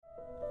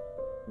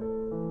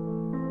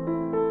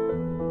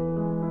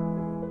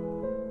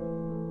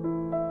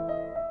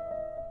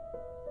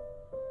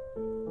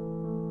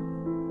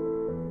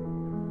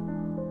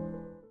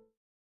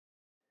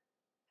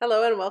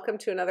Hello and welcome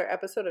to another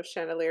episode of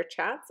Chandelier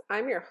Chats.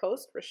 I'm your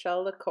host,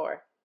 Rochelle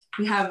LaCour.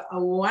 We have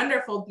a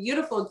wonderful,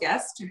 beautiful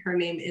guest. Her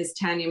name is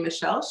Tanya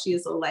Michelle. She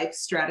is a life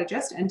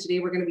strategist, and today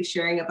we're going to be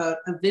sharing about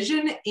a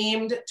vision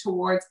aimed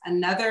towards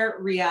another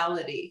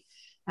reality.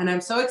 And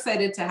I'm so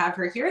excited to have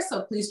her here,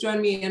 so please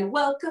join me in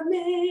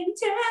welcoming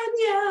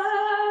Tanya.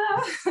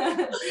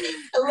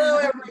 Hello,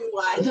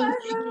 everyone.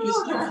 Thank you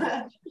so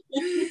much.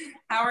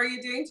 How are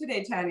you doing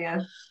today,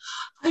 Tanya?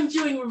 I'm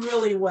doing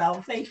really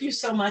well. Thank you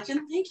so much.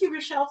 And thank you,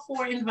 Rochelle,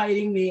 for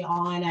inviting me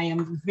on. I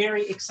am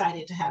very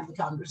excited to have the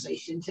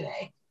conversation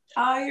today.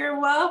 Oh,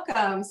 you're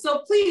welcome.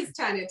 So please,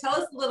 Tanya, tell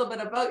us a little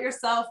bit about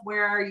yourself.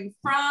 Where are you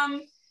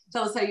from?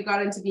 Tell us how you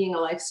got into being a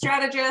life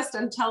strategist,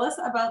 and tell us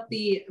about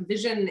the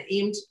vision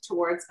aimed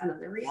towards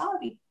another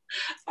reality.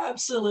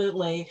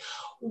 Absolutely.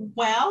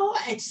 Well,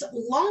 it's a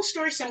long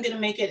story, so I'm going to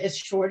make it as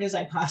short as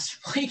I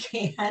possibly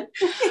can.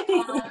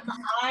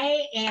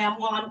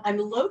 I'm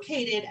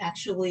located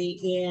actually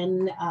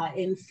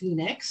in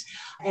Phoenix,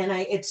 and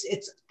it's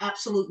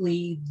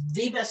absolutely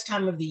the best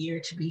time of the year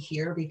to be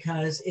here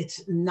because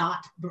it's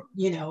not,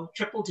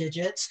 triple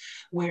digits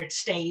where it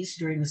stays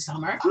during the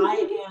summer.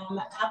 I am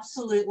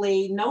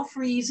absolutely no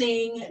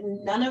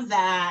freezing, none of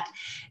that.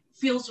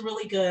 Feels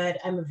really good.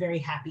 I'm a very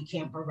happy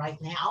camper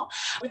right now.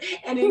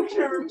 And in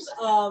terms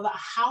of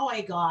how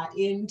I got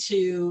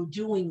into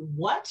doing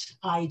what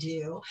I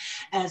do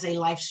as a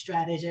life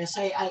strategist,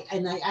 I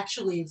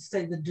actually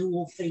say the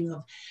dual thing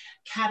of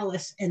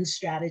catalyst and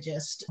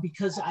strategist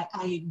because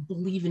I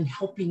believe in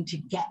helping to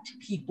get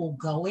people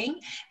going.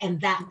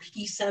 And that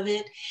piece of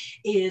it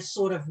is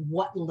sort of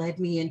what led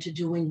me into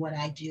doing what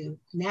I do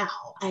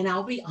now. And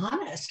I'll be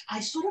honest, I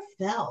sort of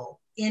fell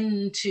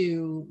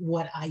into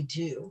what I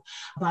do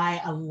by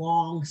a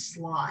long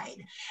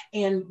slide.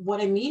 And what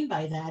I mean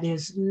by that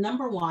is,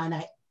 number one,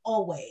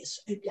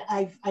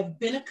 I've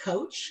been a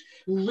coach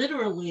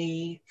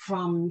literally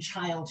from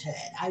childhood.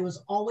 I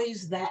was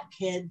always that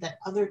kid that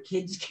other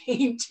kids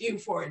came to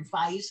for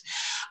advice.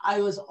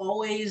 I was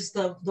always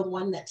the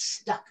one that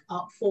stuck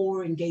up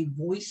for and gave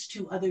voice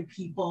to other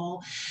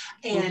people.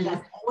 And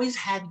I've always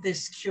had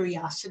this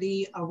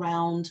curiosity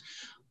around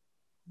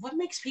what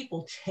makes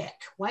people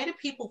tick? Why do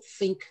people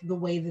think the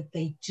way that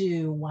they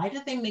do? Why do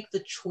they make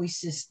the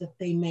choices that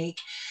they make?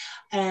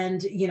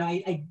 And,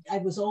 I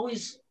was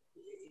always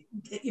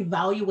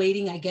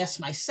evaluating, I guess,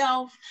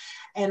 myself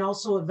and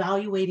also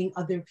evaluating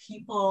other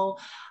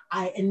people.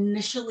 I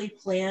initially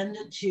planned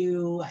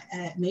to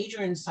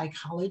major in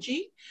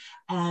psychology.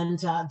 And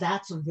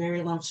that's a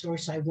very long story,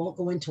 so I won't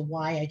go into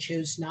why I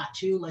chose not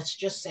to. Let's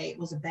just say it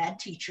was a bad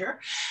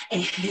teacher.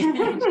 And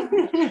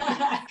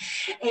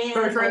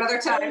for another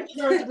time.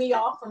 Turned me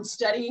off from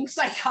studying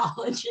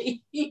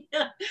psychology.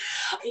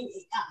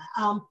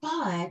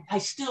 But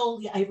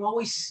I've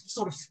always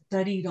sort of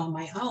studied on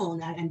my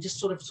own. I'm just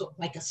sort of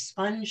like a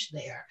sponge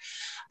there.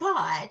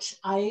 But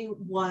I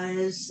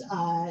was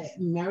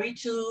married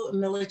to a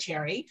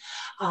military.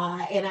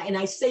 And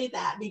I say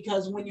that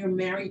because when you're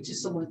married to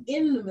someone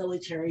in the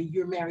military,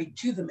 you're married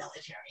to the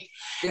military.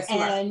 Yes,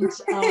 and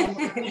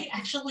we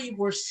actually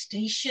were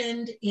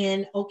stationed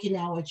in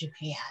Okinawa,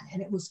 Japan.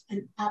 And it was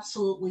an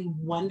absolutely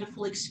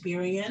wonderful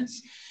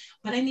experience.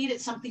 But I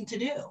needed something to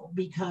do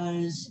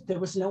because there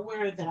was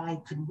nowhere that I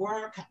could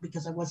work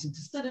because I wasn't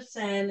a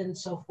citizen and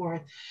so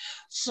forth.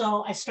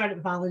 So I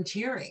started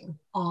volunteering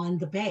on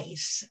the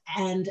base.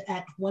 And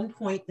at one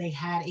point, they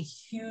had a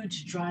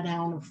huge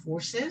drawdown of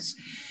forces.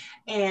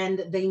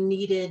 And they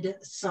needed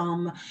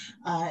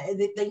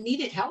they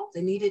needed help.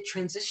 They needed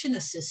transition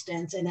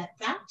assistance. And at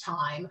that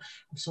time,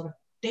 I'm sort of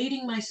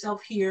dating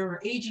myself here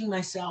or aging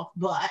myself,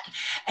 but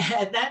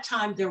at that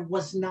time, there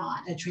was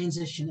not a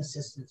transition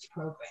assistance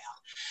program.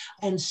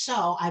 And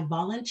so I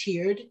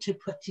volunteered to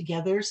put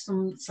together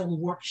some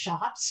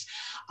workshops.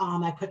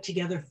 I put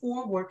together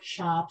 4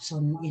 workshops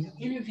on,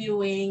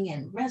 interviewing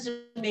and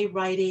resume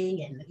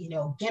writing and,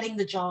 getting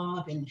the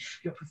job and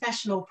your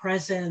professional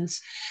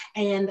presence.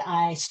 And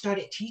I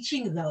started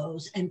teaching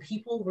those and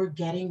people were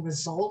getting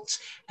results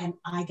and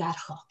I got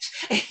hooked.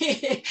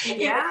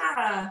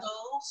 Yeah.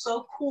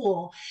 So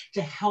cool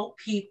to help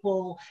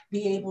people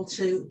be able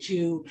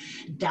to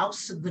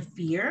douse the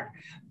fear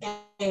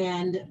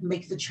and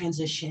make the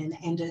transition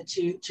and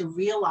to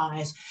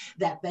realize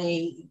that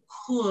they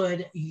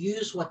could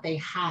use what they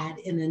had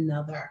in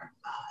another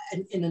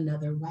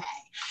way.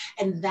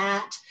 And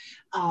that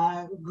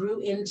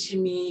grew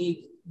into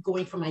me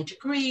going for my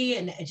degree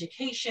in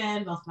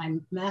education. Both my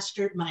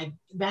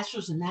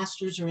bachelor's and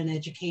master's are in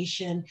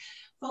education,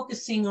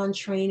 focusing on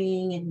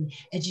training and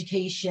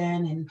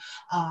education and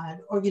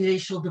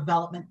organizational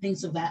development,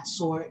 things of that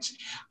sort.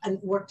 I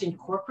worked in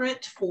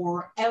corporate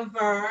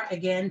forever,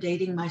 again,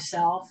 dating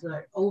myself,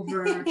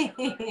 over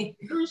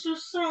years or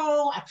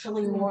so,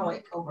 actually more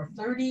like over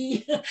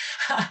 30.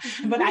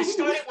 But I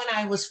started when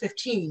I was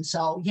 15,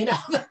 so,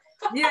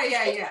 Yeah.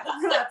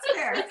 That's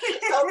fair.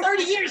 So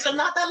 30 years and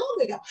not that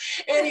long ago.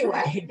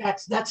 Anyway,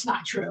 that's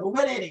not true.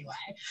 But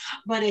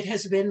it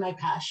has been my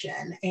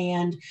passion.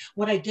 And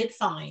what I did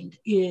find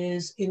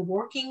is in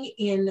working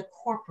in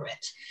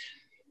corporate,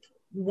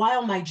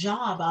 while my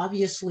job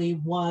obviously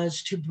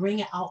was to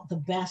bring out the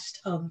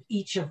best of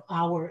each of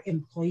our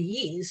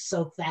employees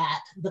so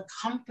that the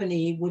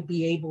company would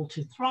be able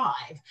to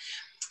thrive,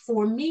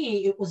 for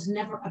me, it was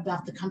never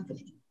about the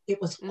company.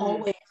 It was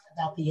always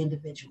about the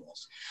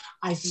individuals.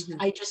 I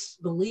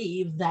just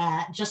believe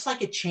that just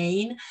like a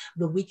chain,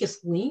 the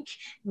weakest link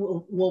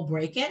will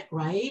break it,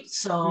 right?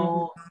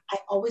 So I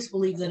always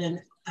believe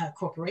that a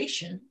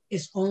corporation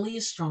is only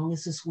as strong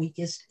as its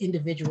weakest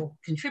individual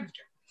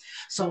contributor.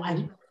 So I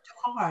worked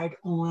hard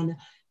on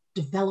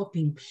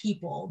developing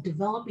people,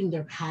 developing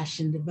their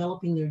passion,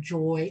 developing their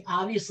joy,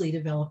 obviously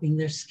developing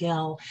their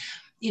skill,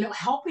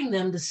 helping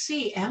them to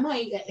see, am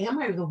I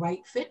the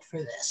right fit for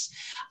this?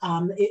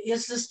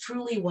 Is this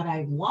truly what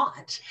I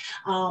want?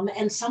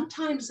 And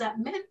sometimes that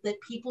meant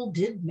that people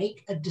did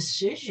make a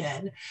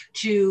decision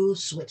to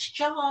switch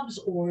jobs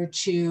or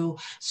to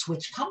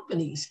switch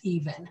companies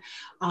even.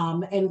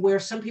 And where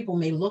some people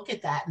may look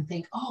at that and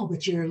think, oh,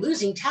 but you're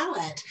losing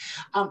talent.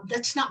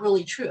 That's not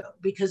really true,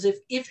 because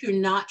if you're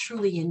not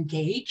truly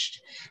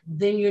engaged,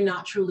 then you're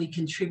not truly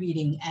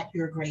contributing at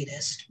your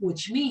greatest,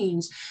 which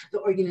means the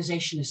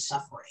organization is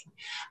suffering.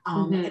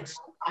 And so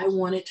I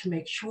wanted to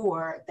make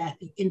sure that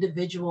the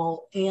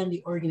individual and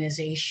the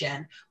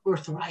organization were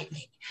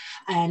thriving.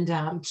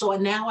 And so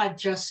now I've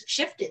just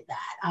shifted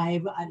that.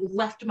 I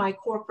left my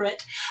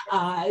corporate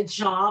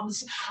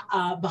jobs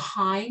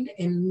behind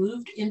and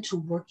moved into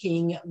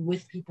working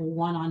with people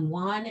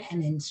one-on-one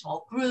and in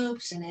small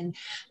groups and in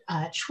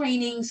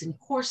trainings and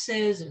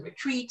courses and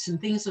retreats and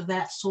things of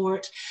that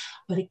sort.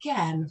 But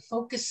again,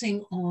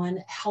 focusing on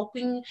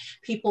helping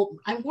people.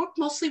 I work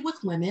mostly with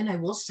women. I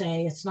will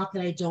say it's not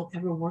that I don't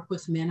ever work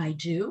with men, I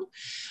do.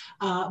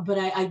 But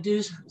I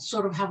do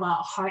sort of have a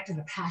heart and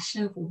a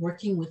passion for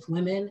working with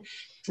women,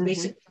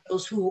 basically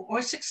those who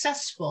are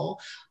successful,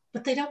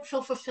 but they don't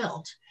feel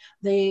fulfilled.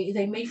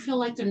 They may feel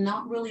like they're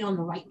not really on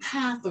the right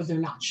path, or they're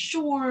not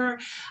sure.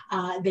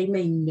 They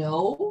may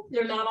know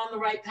they're not on the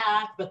right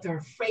path, but they're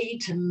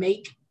afraid to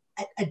make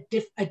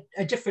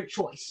a different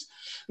choice,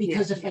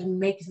 because if I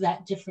make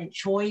that different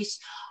choice,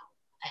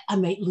 I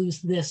might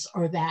lose this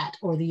or that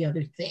or the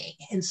other thing.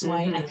 And so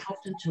I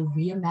help them to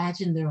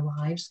reimagine their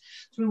lives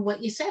through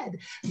what you said,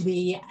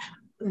 the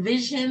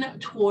vision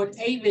toward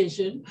a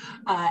vision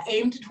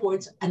aimed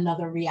towards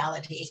another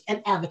reality,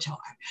 an avatar.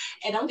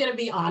 And I'm going to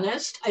be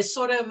honest, I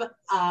sort of,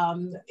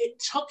 it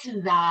took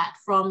that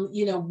from,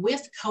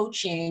 with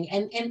coaching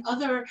and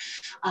other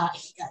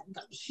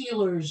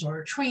healers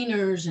or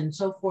trainers and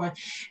so forth.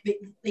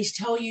 They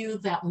tell you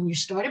that when you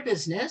start a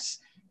business,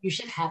 you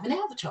should have an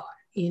avatar.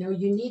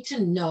 You need to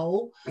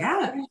know who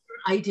your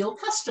ideal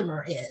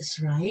customer is,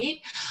 right?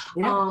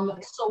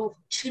 So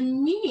to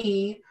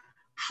me,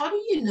 how do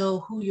you know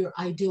who your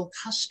ideal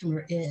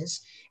customer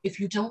is if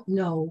you don't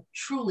know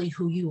truly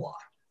who you are?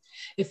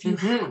 If you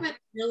haven't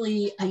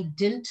really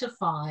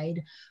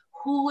identified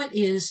who it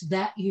is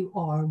that you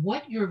are,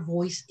 what your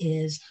voice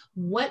is,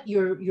 what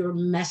your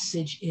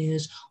message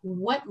is,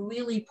 what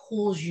really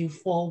pulls you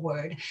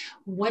forward,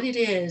 what it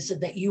is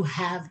that you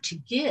have to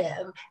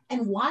give,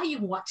 and why you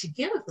want to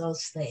give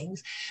those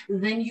things,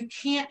 then you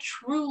can't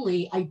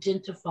truly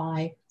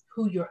identify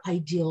who your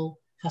ideal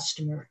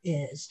customer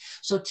is.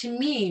 So to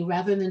me,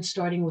 rather than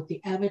starting with the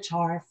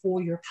avatar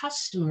for your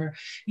customer,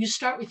 you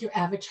start with your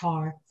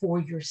avatar for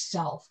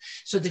yourself,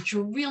 so that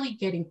you're really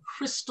getting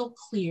crystal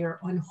clear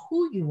on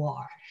who you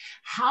are,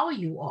 how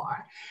you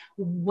are,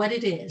 what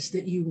it is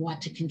that you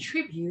want to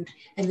contribute,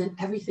 and then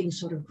everything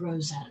sort of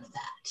grows out of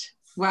that.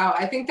 Wow,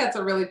 I think that's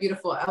a really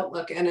beautiful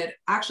outlook, and it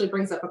actually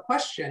brings up a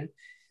question.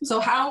 So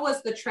how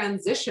was the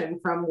transition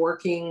from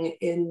working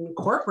in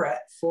corporate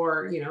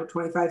for,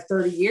 25,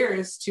 30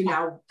 years to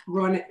now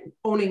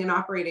owning and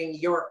operating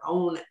your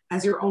own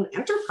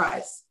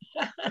enterprise?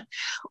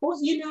 Well,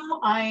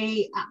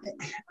 I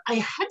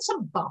had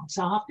some bumps.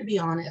 I'll have to be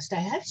honest. I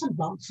had some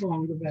bumps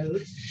along the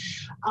road.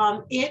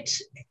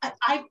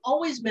 I've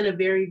always been a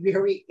very,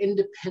 very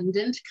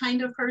independent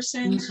kind of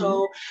person.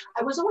 So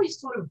I was always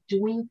sort of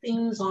doing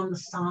things on the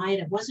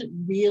side. I wasn't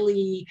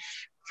really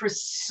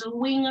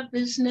pursuing a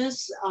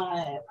business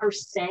per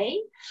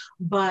se,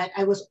 but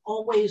I was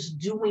always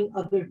doing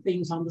other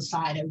things on the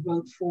side. I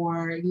wrote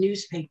for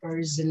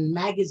newspapers and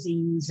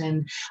magazines,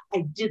 and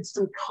I did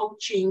some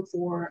coaching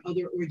for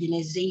other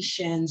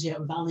organizations,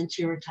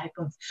 volunteer type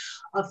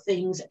of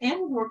things,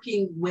 and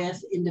working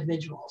with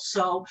individuals.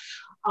 So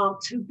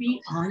to be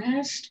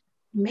honest,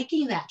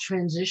 making that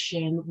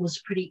transition was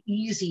pretty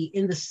easy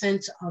in the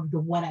sense of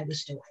what I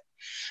was doing,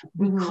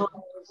 because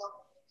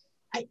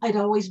I'd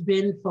always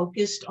been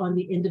focused on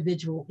the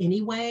individual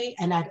anyway.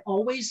 And I've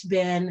always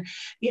been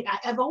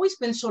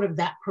sort of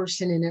that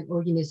person in an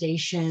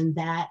organization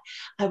that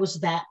I was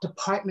that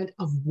department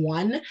of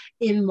one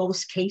in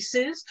most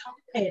cases.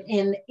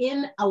 And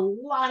in a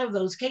lot of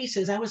those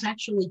cases, I was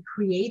actually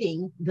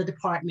creating the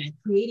department,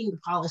 creating the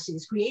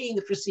policies, creating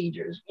the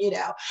procedures, it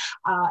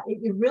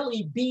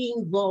really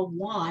being the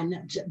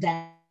one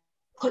that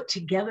put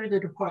together the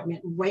department,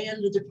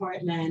 ran the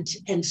department,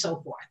 and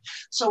so forth.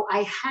 So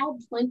I had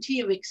plenty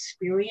of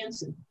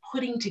experience in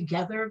putting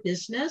together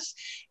business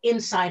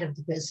inside of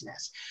the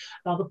business.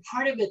 Now, the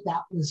part of it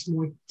that was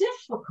more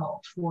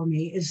difficult for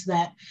me is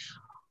that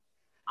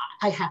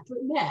I have to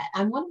admit,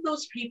 I'm one of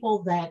those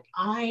people that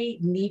I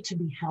need to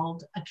be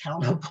held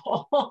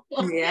accountable.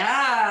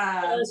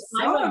 Yeah,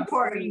 so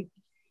important.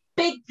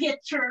 Big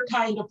picture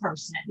kind of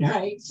person,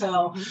 right?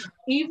 So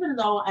even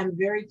though I'm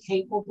very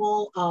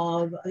capable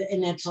of,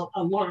 and it's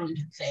a learned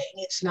thing,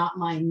 it's not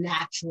my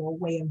natural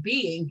way of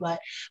being, but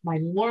my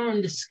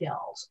learned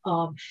skills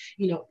of,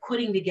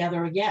 putting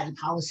together, again,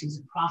 policies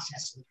and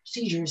processes and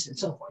procedures and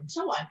so forth and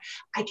so on,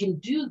 I can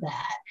do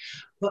that.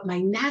 But my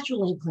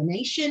natural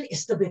inclination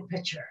is the big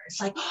picture.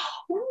 It's like,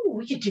 oh,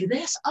 we could do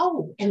this.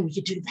 Oh, and we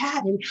could do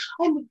that.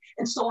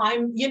 And so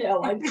I'm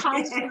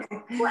constantly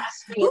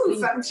grasping. Ooh,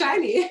 something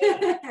shiny.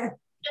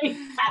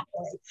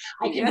 Exactly.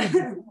 I can be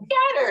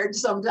scattered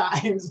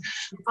sometimes.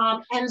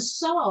 And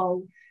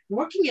so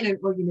working in an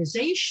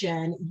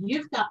organization,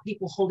 you've got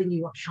people holding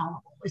you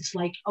accountable. It's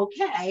like,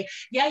 okay,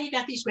 yeah, you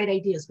got these great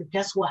ideas, but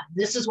guess what?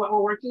 This is what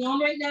we're working on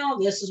right now.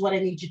 This is what I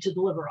need you to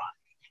deliver on.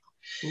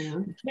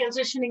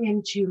 Transitioning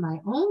into my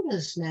own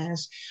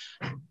business,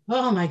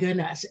 oh my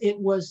goodness, it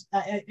was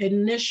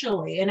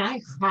initially, and I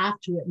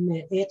have to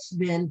admit, it's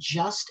been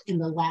just in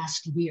the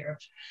last year,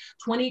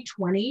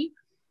 2020,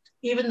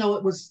 even though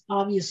it was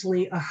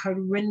obviously a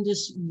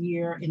horrendous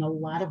year in a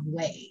lot of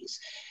ways.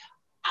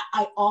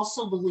 I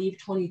also believe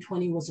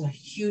 2020 was a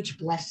huge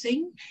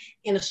blessing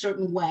in a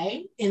certain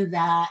way, in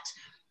that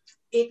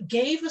it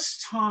gave us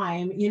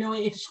time,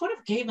 it sort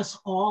of gave us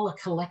all a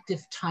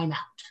collective timeout.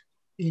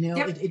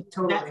 Totally.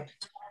 That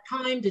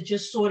time to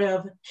just sort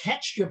of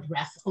catch your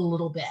breath a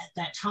little bit,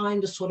 that time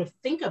to sort of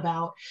think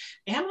about,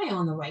 am I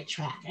on the right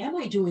track? Am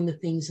I doing the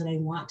things that I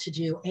want to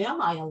do?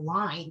 Am I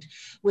aligned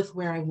with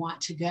where I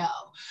want to go?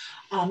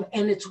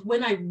 And it's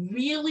when I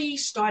really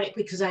started,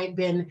 because I had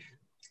been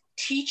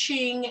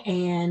teaching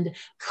and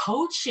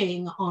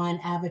coaching on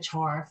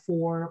Avatar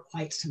for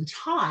quite some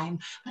time,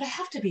 but I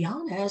have to be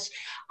honest,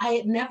 I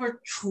had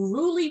never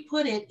truly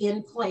put it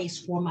in place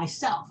for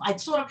myself. I'd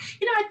sort of,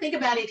 I think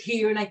about it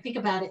here and I think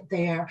about it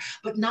there,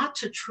 but not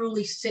to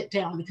truly sit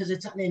down, because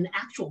it's an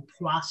actual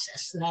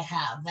process that I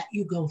have that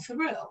you go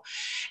through.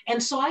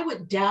 And so I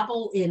would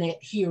dabble in it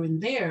here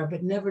and there,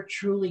 but never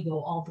truly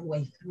go all the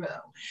way through.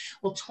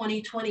 Well,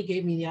 2020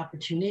 gave me the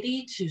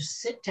opportunity to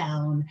sit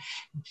down,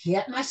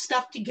 get my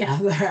stuff together,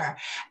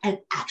 and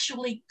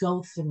actually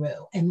go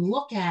through and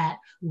look at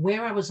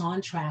where I was on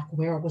track,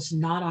 where I was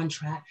not on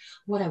track,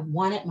 what I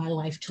wanted my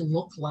life to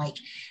look like,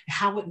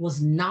 how it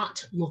was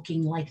not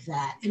looking like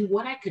that, and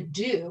what I could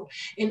do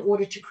in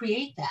order to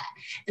create that.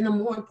 And the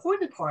more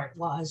important part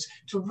was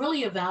to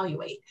really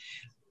evaluate.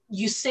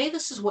 You say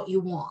this is what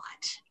you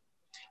want,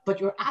 but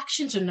your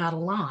actions are not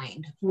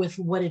aligned with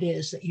what it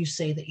is that you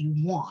say that you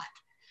want.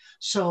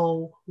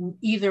 So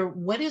either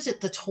what is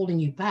it that's holding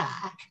you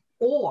back,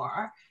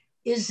 or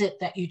is it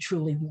that you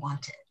truly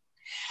want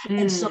it?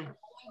 And so going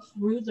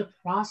through the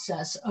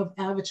process of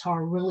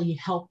Avatar really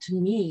helped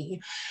me.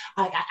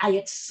 I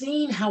had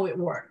seen how it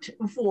worked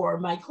for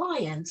my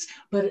clients,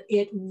 but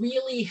it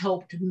really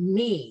helped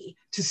me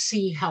to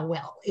see how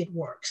well it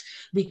works,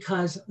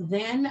 because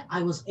then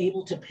I was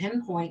able to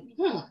pinpoint,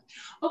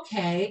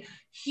 okay,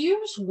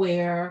 here's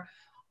where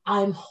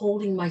I'm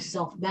holding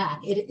myself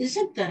back. It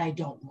isn't that I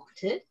don't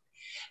want it.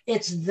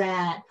 It's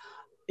that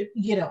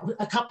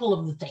a couple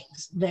of the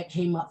things that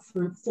came up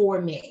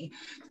for me.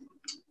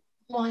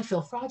 Well, I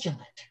feel fraudulent.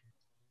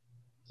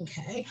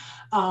 Okay.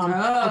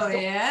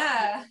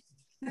 Yeah.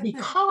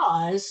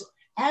 Because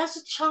as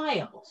a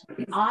child,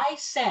 I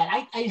said,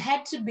 I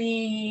had to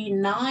be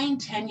 9,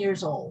 10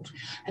 years old.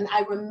 And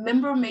I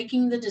remember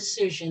making the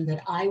decision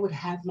that I would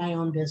have my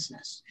own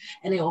business,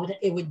 and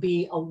it would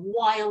be a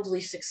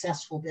wildly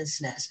successful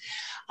business.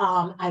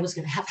 I was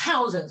going to have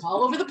houses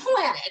all over the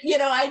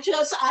planet. I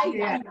just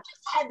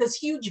had this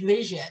huge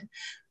vision,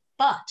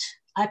 but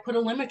I put a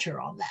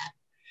limiter on that.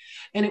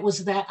 And it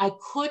was that I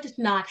could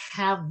not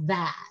have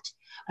that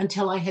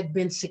until I had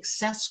been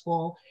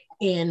successful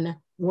in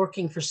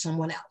working for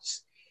someone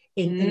else.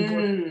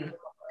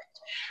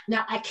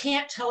 Now, I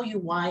can't tell you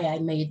why I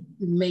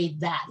made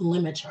that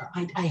limiter.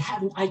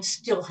 I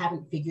still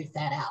haven't figured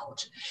that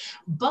out.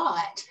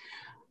 But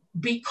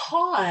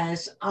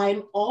because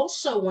I'm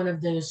also one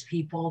of those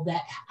people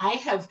that I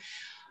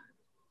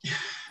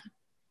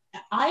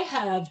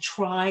have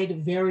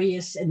tried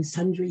various and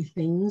sundry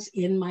things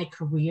in my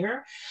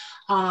career.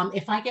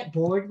 If I get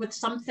bored with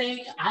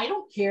something, I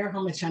don't care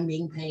how much I'm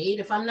being paid.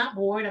 If I'm not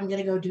bored, I'm going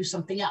to go do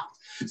something else.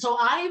 So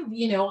I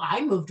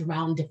moved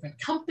around different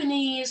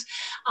companies.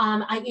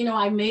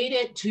 I made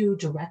it to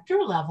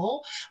director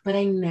level, but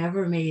I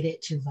never made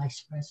it to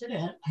vice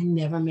president. I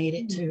never made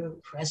it to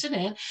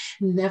president,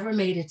 never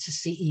made it to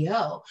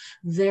CEO.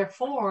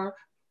 Therefore,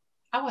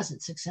 I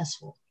wasn't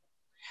successful.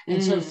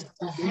 And so if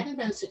I hadn't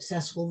been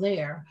successful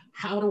there,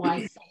 how do I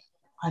think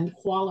I'm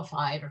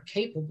qualified or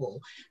capable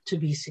to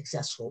be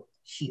successful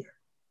here?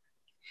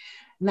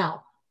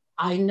 Now,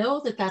 I know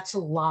that that's a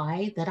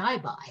lie that I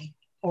buy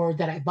or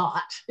that I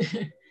bought.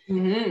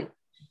 Mm-hmm.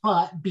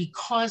 But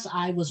because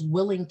I was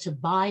willing to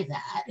buy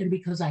that and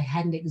because I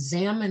hadn't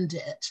examined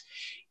it,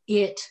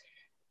 it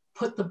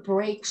put the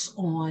brakes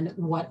on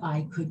what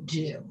I could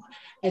do.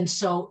 And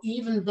so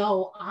even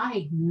though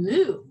I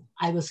knew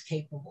I was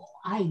capable,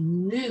 I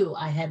knew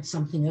I had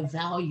something of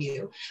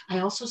value, I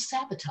also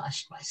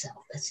sabotaged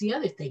myself. That's the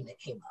other thing that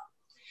came up.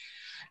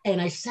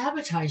 And I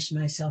sabotaged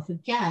myself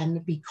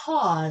again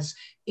because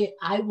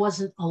I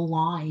wasn't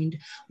aligned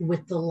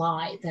with the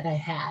lie that I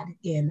had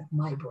in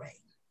my brain.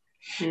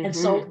 Mm-hmm. And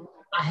so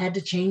I had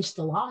to change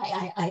the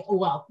lie.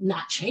 Well,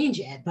 not change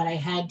it, but I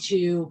had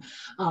to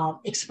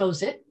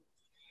expose it.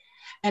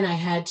 And I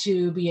had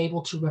to be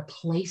able to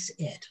replace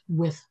it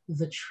with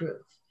the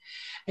truth.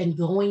 And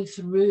going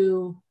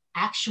through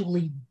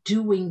actually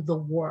doing the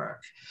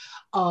work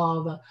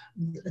of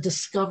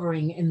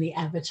discovering in the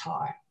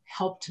avatar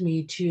helped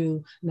me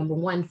to, number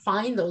one,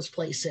 find those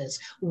places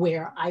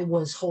where I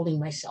was holding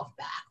myself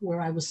back,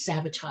 where I was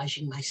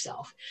sabotaging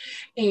myself,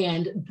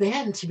 and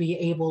then to be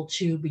able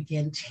to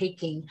begin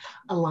taking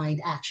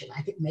aligned action.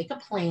 I could make a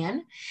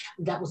plan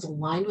that was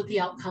aligned with the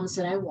outcomes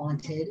that I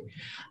wanted,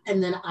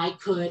 and then I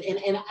could,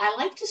 and I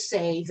like to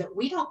say that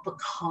we don't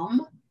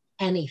become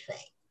anything.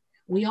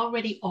 We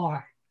already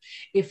are.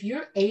 If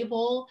you're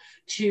able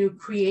to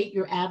create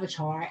your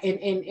avatar,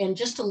 and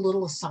just a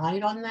little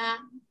aside on that,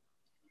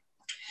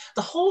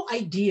 the whole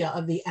idea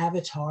of the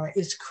avatar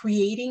is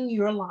creating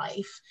your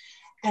life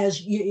as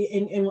you,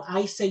 and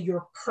I say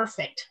your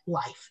perfect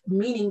life,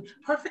 meaning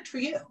perfect for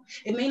you.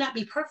 It may not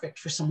be perfect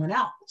for someone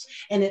else.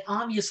 And it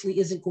obviously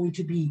isn't going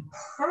to be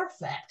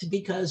perfect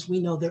because we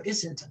know there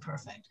isn't a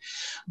perfect,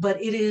 but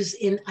it is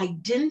in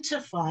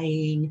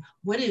identifying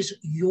what is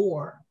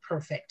your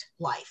perfect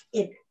life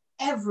in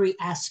every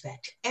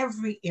aspect,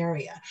 every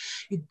area.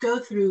 You go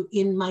through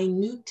in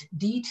minute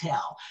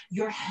detail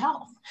your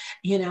health.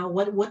 You know,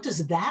 what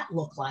does that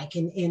look like?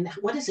 And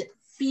what does it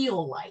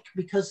feel like?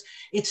 Because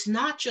it's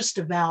not just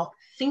about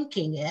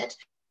thinking it,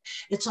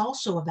 it's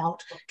also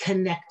about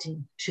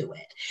connecting to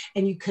it.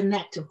 And you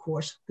connect, of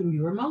course, through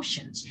your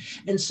emotions.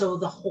 And so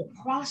the whole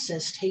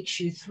process takes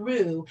you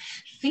through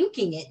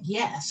thinking it,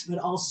 yes, but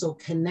also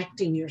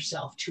connecting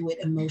yourself to it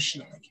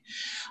emotionally.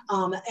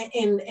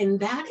 And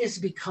that is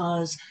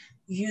because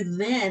you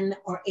then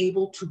are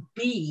able to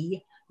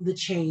be the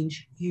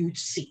change you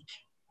seek,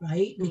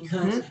 right?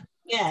 Because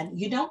again,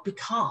 you don't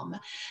become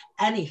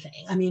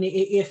anything. I mean,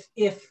 if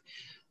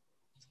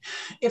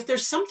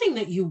there's something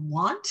that you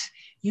want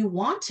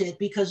it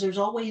because there's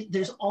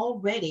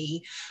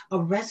already a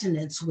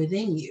resonance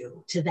within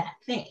you to that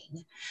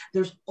thing.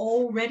 There's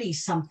already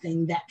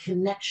something that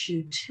connects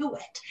you to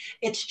it.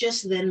 It's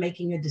just then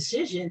making a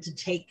decision to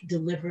take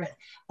deliberate,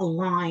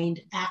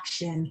 aligned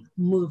action,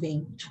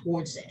 moving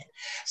towards it.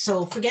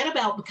 So forget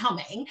about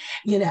becoming,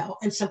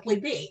 and simply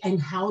be. And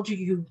how do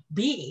you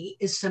be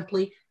is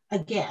simply,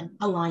 again,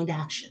 aligned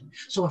action.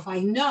 So if I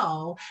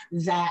know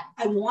that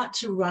I want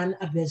to run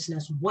a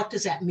business, what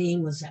does that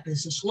mean? What does that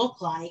business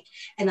look like?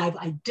 And I've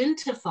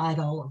identified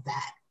all of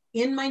that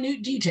in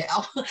minute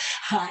detail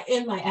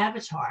in my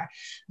avatar,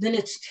 then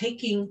it's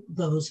taking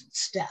those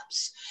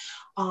steps.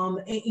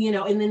 And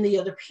then the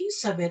other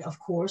piece of it, of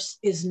course,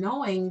 is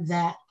knowing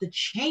that the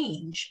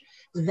change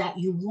that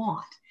you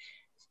want,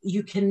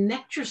 you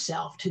connect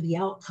yourself to the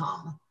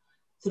outcome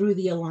through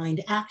the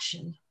aligned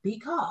action,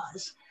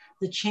 because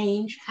the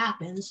change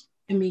happens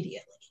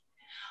immediately.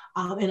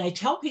 And I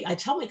tell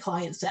my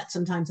clients that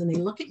sometimes, and they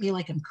look at me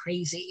like I'm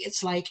crazy.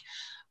 It's like,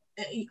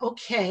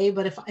 okay,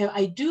 but if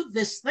I do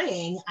this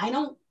thing, I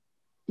don't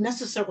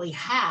necessarily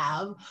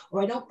have,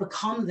 or I don't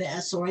become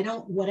this, or I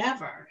don't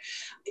whatever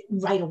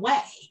right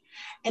away.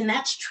 And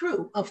that's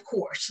true, of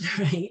course,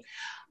 right?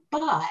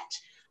 But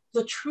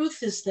the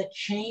truth is that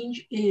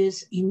change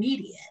is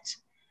immediate.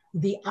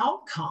 The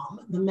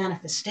outcome, the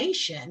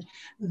manifestation,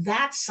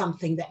 that's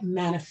something that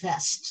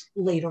manifests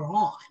later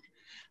on.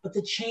 But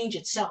the change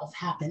itself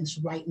happens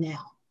right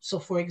now. So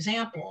for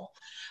example,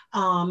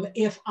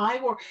 if I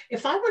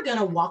were going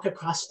to walk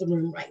across the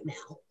room right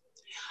now,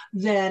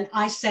 then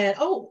I said,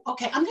 oh,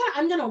 okay,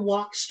 I'm going to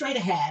walk straight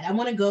ahead. I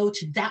want to go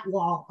to that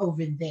wall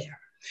over there.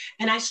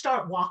 And I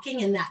start walking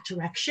in that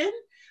direction.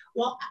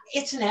 Well,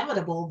 it's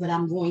inevitable that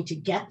I'm going to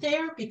get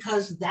there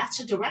because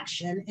that's a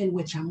direction in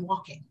which I'm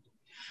walking.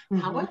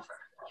 Mm-hmm. However,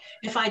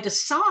 if I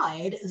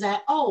decide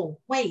that, oh,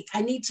 wait,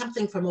 I need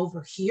something from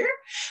over here,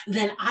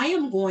 then I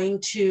am going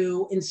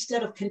to,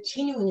 instead of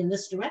continuing in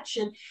this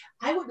direction,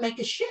 I would make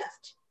a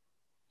shift.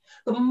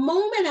 The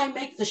moment I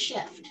make the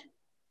shift,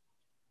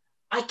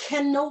 I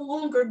can no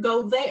longer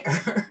go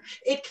there.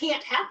 It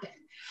can't happen.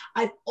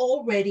 I've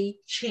already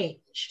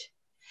changed.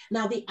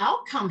 Now, the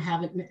outcome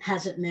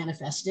hasn't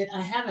manifested.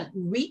 I haven't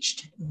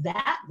reached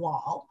that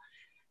wall,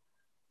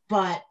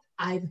 but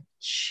I've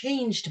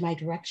changed my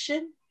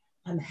direction.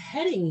 I'm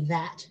heading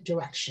that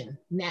direction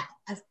now.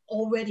 I've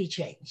already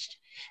changed.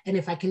 And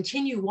if I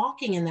continue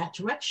walking in that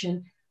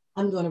direction,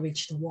 I'm going to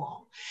reach the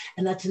wall.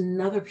 And that's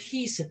another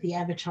piece that the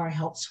avatar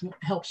helps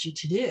you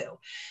to do.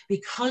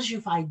 Because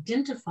you've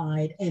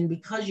identified and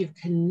because you've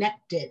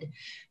connected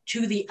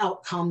to the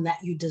outcome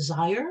that you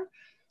desire,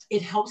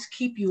 it helps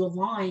keep you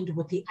aligned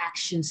with the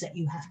actions that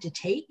you have to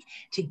take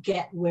to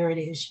get where it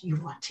is you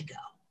want to go.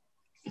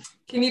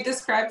 Can you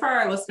describe for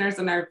our listeners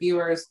and our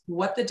viewers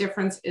what the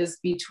difference is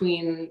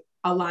between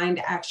aligned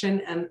action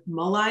and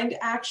maligned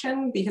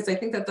action? Because I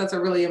think that that's a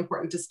really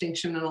important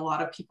distinction, and a lot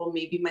of people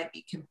maybe might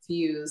be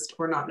confused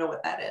or not know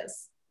what that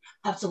is.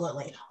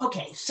 Absolutely.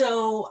 Okay,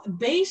 so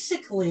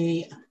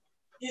basically,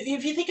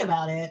 if you think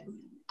about it,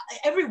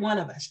 every one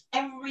of us,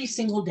 every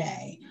single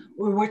day,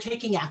 we're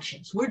taking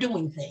actions, we're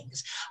doing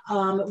things.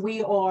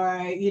 We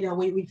are,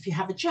 if you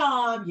have a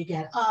job, you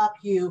get up,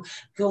 you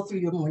go through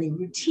your morning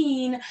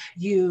routine,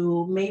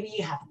 you maybe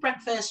have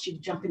breakfast, you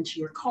jump into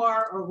your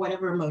car or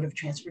whatever mode of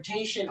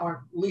transportation,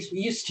 or at least we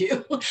used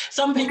to.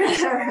 Some people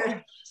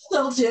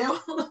still do.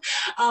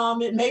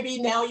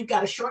 Maybe now you've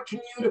got a short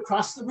commute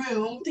across the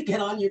room to get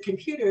on your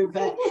computer,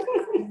 but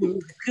you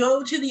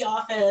go to the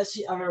office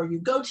or you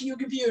go to your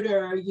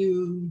computer,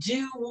 you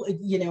do,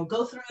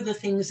 go through the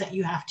things that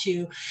you have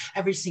to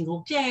every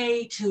single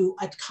day to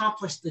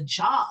accomplish the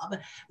job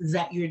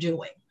that you're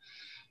doing.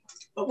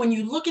 But when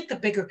you look at the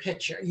bigger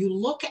picture, you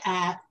look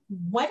at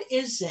what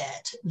is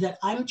it that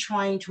I'm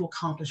trying to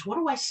accomplish? What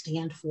do I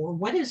stand for?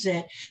 What is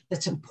it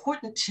that's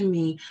important to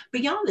me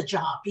beyond the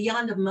job,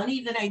 beyond the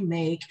money that I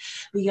make,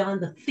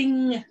 beyond the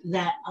thing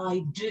that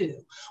I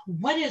do?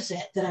 What is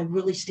it that I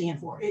really stand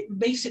for?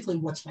 Basically,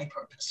 what's my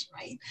purpose,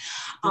 right?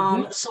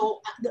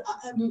 So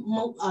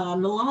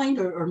maligned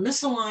or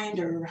misaligned,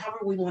 or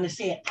however we want to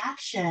say it,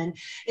 action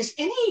is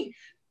any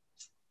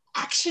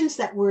actions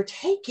that we're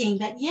taking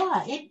that,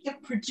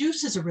 it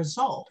produces a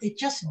result. It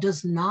just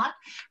does not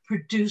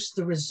produce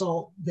the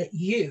result that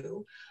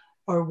you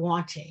are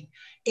wanting.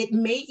 It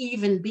may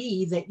even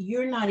be that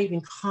you're not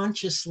even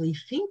consciously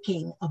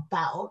thinking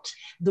about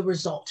the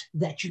result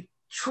that you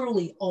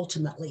truly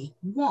ultimately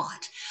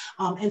want.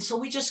 And so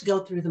we just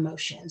go through the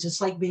motions. It's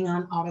like being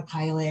on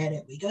autopilot,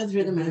 and we go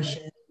through the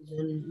motions.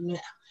 And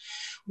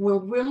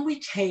when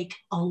we take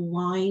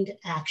aligned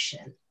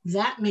action,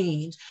 that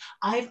means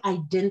I've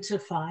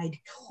identified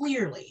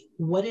clearly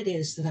what it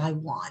is that I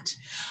want.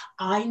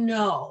 I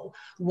know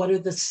what are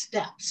the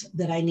steps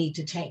that I need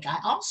to take. I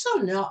also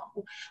know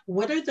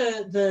what are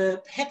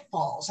the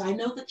pitfalls. I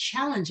know the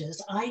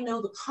challenges. I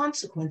know the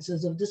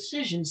consequences of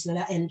decisions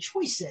and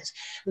choices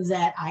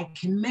that I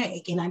can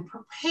make. And I'm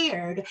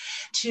prepared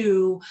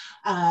to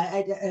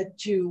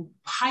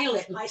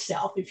pilot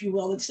myself, if you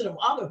will, instead of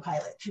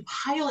autopilot, to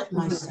pilot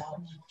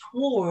myself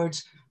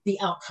towards the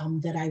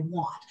outcome that I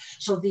want.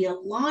 So the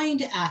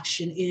aligned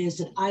action is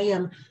that I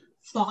am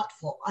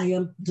thoughtful. I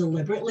am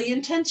deliberately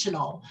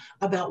intentional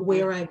about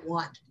where I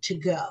want to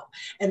go.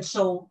 And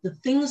so the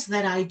things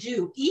that I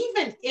do,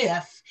 even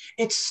if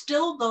it's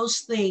still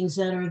those things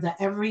that are the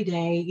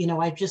everyday,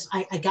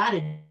 I got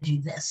to do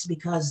this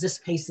because this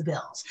pays the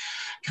bills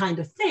kind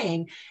of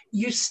thing,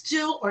 you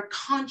still are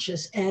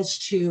conscious as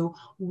to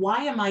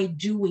why am I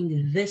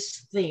doing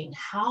this thing?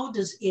 How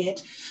does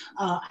it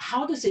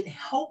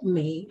help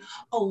me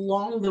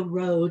along the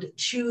road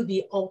to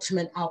the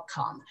ultimate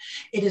outcome?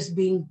 It is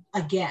being,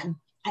 again,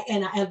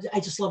 I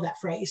just love that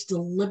phrase,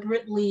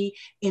 deliberately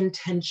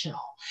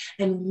intentional.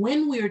 And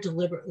when we're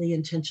deliberately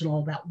intentional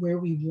about where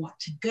we want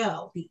to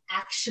go, the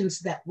actions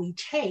that we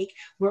take,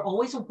 we're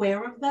always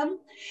aware of them,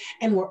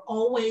 and we're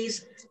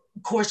always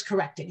course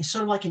correcting. It's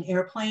sort of like an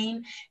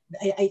airplane.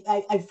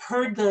 I've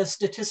heard the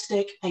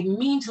statistic. I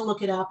mean to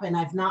look it up, and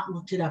I've not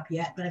looked it up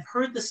yet, but I've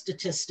heard the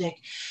statistic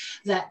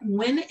that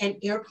when an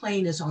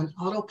airplane is on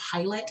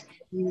autopilot,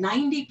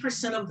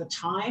 90% of the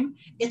time,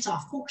 it's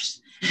off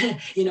course.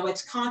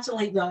 It's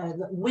constantly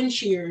the wind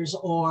shears,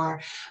 or,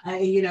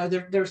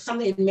 there's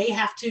something, it may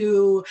have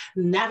to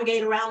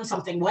navigate around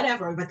something,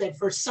 whatever, but that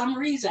for some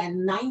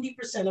reason,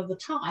 90% of the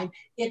time,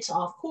 it's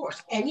off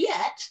course. And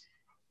yet,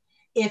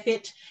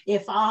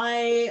 if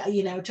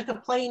I, took a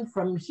plane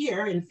from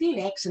here in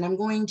Phoenix and I'm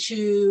going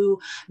to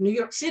New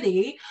York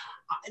City,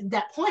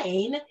 that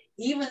plane,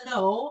 even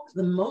though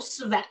the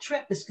most of that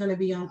trip is going to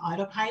be on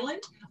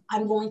autopilot,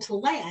 I'm going to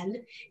land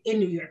in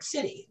New York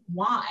City.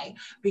 Why?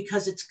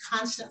 Because it's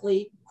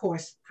constantly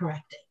course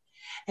correcting.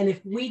 And if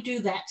we do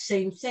that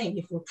same thing,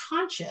 if we're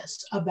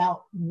conscious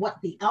about what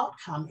the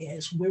outcome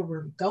is, where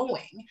we're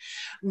going,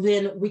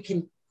 then we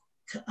can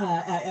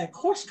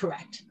course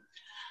correct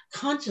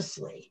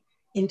consciously,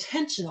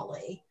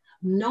 intentionally,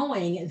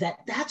 knowing that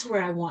that's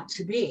where I want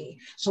to be.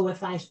 So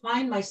if I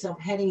find myself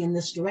heading in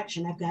this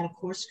direction, I've got to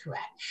course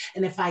correct.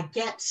 And if I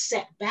get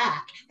set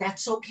back,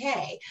 that's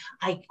okay.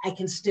 I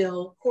can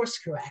still course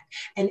correct.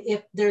 And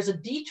if there's a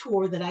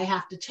detour that I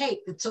have to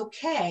take, that's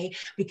okay,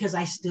 because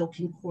I still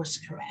can course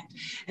correct.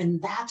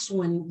 And that's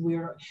when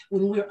we're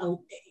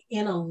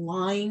in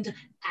aligned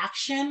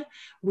action,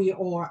 we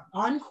are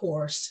on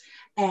course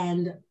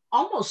and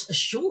almost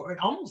assured,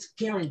 almost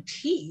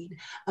guaranteed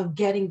of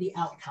getting the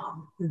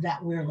outcome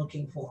that we're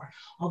looking for.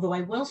 Although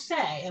I will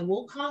say, and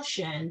will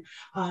caution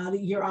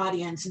your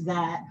audience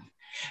that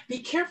be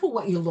careful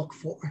what you look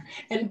for.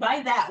 And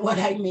by that, what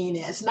I mean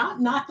is not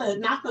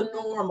the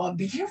norm of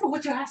be careful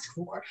what you ask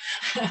for,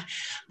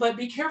 but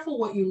be careful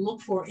what you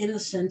look for in the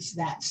sense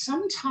that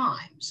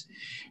sometimes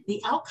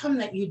the outcome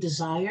that you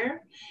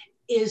desire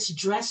is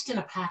dressed in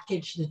a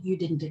package that you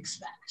didn't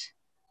expect.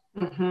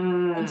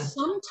 Mm-hmm. And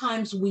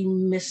sometimes we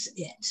miss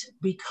it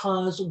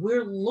because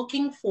we're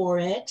looking for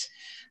it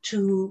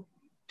to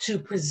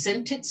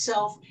present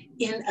itself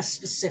in a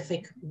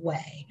specific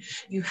way.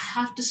 You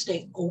have to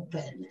stay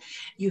open.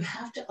 You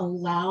have to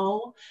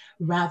allow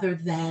rather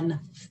than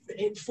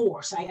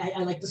force.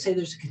 I like to say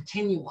there's a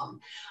continuum.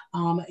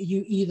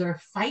 You either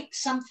fight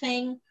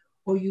something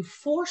or you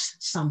force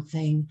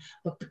something,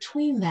 but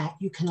between that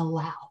you can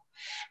allow.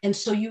 And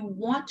so you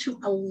want to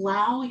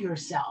allow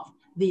yourself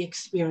the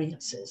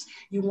experiences.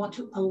 You want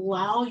to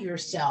allow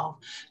yourself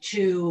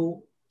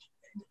to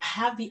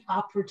have the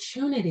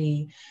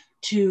opportunity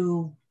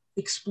to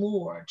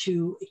explore,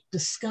 to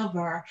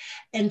discover,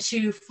 and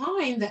to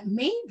find that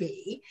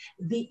maybe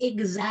the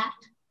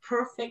exact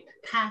perfect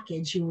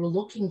package you were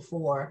looking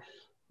for,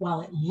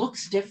 while it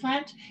looks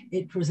different,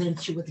 it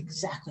presents you with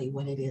exactly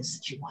what it is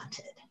that you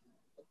wanted.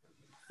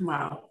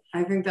 Wow.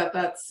 I think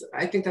that's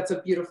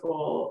a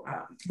beautiful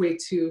way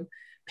to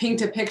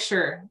paint a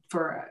picture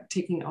for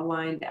taking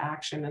aligned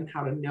action and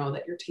how to know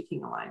that you're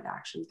taking aligned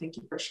action. Thank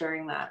you for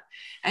sharing that.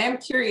 I am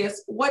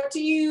curious,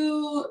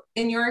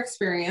 in your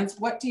experience,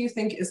 what do you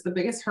think is the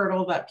biggest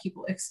hurdle that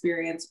people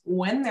experience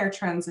when they're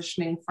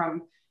transitioning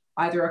from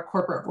either a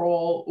corporate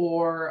role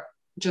or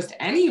just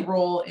any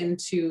role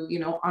into,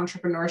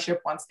 entrepreneurship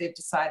once they've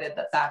decided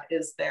that that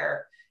is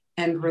their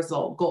end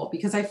result goal?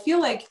 Because I feel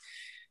like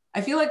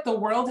the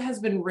world has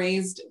been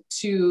raised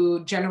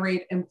to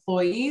generate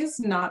employees,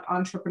 not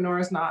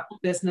entrepreneurs, not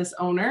business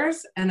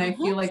owners. And I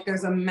feel like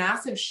there's a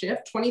massive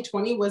shift.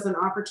 2020 was an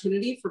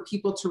opportunity for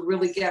people to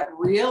really get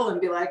real and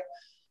be like,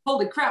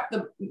 holy crap,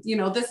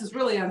 this is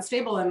really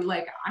unstable. And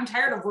like, I'm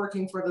tired of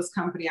working for this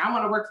company. I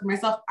want to work for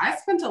myself. I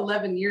spent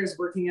 11 years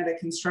working at a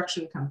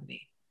construction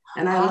company.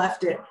 And I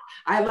left it.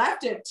 I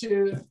left it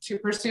to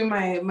pursue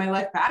my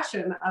life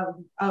passion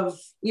of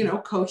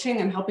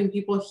coaching and helping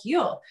people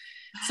heal.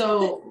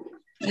 So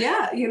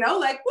yeah,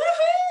 like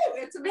woohoo!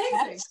 It's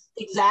amazing.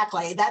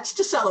 That's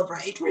to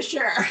celebrate for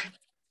sure.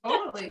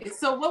 Totally.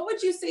 So what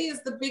would you say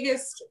is the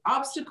biggest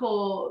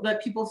obstacle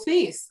that people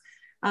face?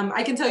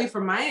 I can tell you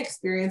from my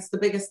experience, the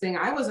biggest thing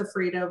I was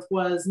afraid of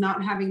was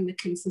not having the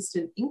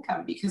consistent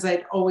income, because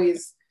I'd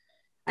always,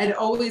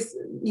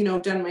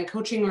 done my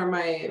coaching, or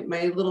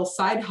my little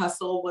side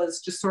hustle was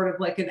just sort of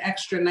like an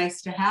extra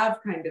nice to have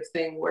kind of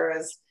thing.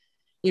 Whereas,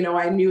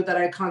 I knew that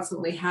I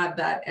constantly had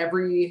that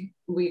every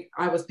week.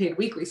 I was paid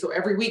weekly. So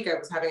every week I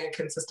was having a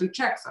consistent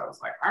check. So I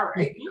was like, all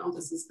right,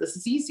 this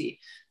is easy.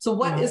 So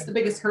what is the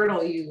biggest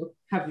hurdle you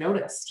have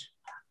noticed?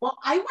 Well,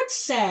 I would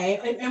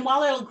say, and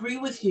while I'll agree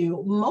with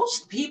you,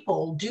 most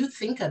people do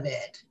think of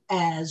it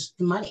as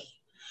money.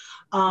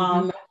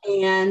 But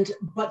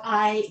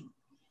I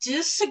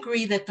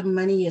disagree that the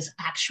money is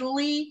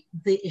actually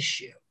the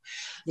issue.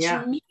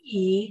 Yeah. To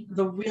me,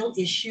 the real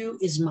issue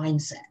is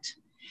mindset.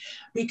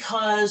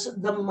 Because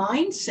the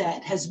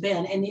mindset has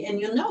been, and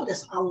you'll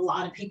notice a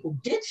lot of people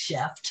did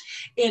shift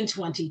in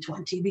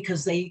 2020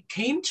 because they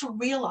came to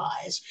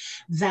realize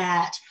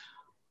that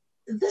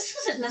this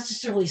isn't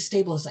necessarily as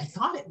stable as I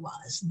thought it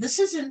was. This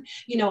isn't,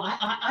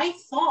 I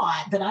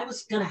thought that I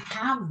was going to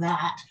have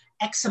that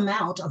X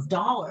amount of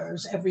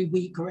dollars every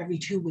week or every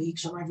 2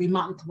 weeks or every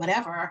month,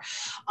 whatever,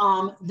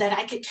 that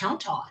I could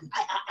count on.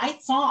 I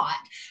thought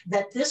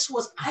that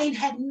I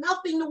had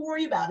nothing to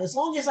worry about. As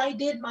long as I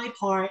did my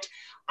part,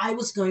 I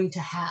was going to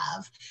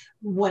have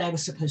what I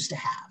was supposed to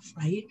have,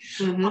 right?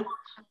 Mm-hmm.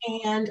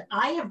 And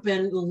I have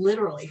been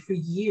literally for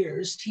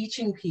years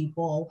teaching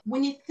people,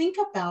 when you think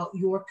about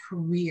your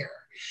career,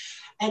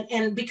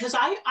 and because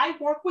I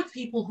work with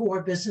people who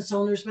are business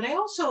owners, but I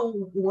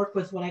also work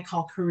with what I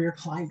call career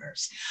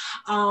climbers,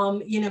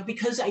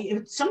 because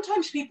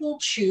sometimes people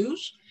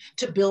choose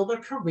to build their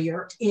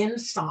career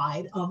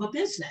inside of a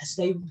business.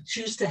 They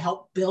choose to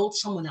help build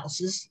someone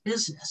else's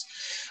business.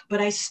 But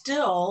I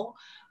still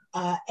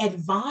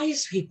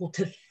advise people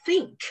to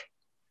think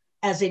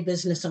as a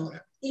business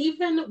owner,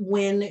 even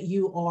when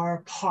you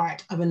are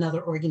part of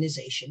another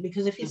organization.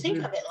 Because if you think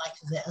of it like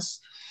this,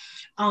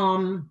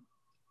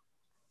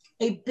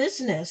 a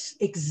business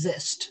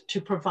exists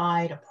to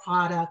provide a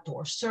product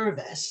or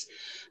service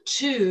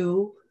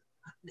to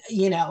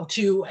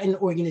an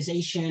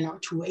organization or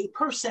to a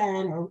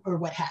person or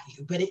what have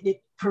you, but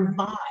it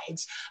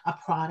provides a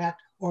product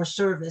or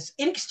service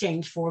in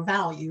exchange for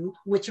value,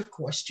 which of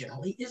course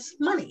generally is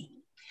money.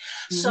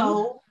 Mm-hmm.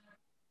 So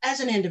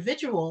as an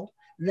individual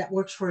that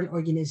works for an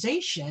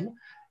organization,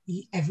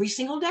 every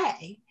single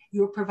day,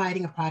 you're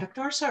providing a product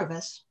or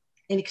service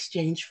in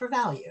exchange for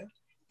value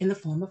in the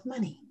form of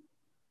money.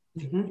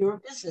 You're a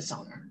business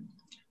owner,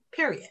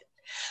 period.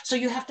 So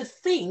you have to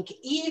think,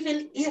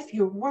 even if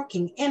you're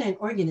working in an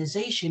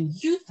organization,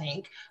 you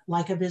think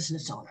like a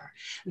business owner.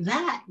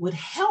 That would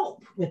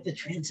help with the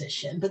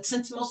transition. But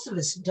since most of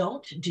us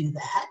don't do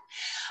that,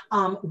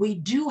 we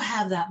do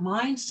have that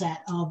mindset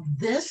of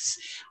this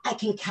I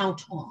can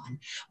count on.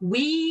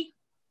 We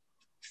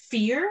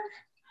fear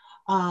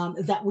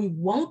that we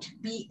won't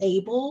be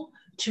able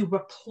to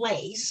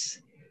replace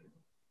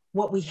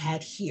what we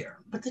had here.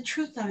 But the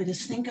truth of it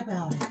is, think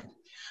about it.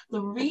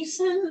 The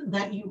reason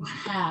that you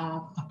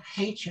have a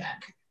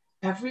paycheck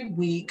every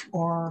week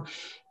or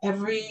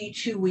every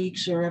 2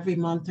 weeks or every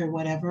month or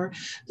whatever,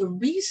 the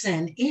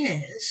reason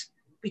is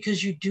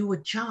because you do a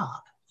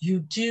job.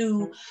 You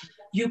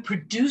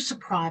produce a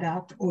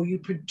product or you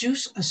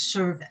produce a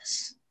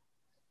service.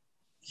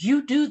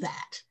 You do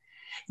that.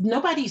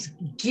 Nobody's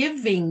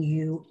giving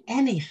you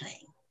anything.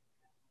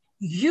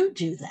 You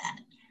do that.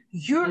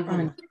 You're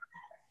earning that.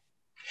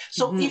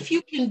 So if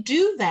you can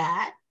do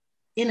that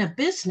in a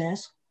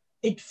business,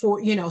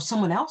 for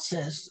someone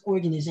else's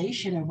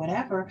organization or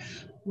whatever,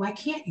 why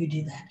can't you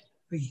do that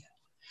for you?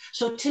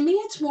 So to me,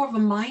 it's more of a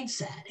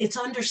mindset. It's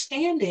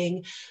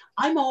understanding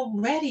I'm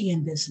already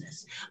in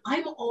business.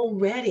 I'm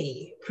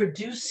already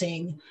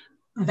producing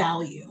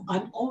value.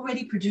 I'm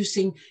already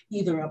producing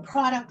either a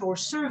product or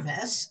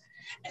service,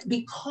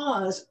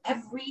 because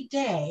every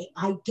day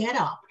I get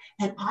up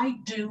and I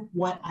do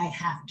what I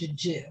have to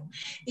do.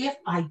 If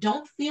I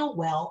don't feel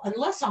well,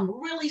 unless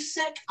I'm really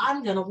sick,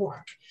 I'm going to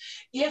work.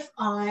 If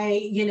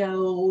I'm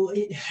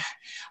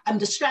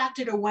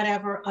distracted or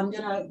whatever, I'm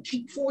going to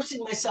keep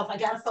forcing myself. I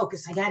got to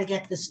focus. I got to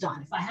get this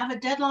done. If I have a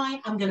deadline,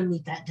 I'm going to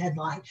meet that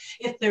deadline.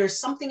 If there's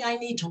something I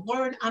need to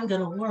learn, I'm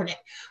going to learn it.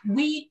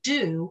 We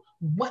do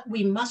what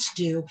we must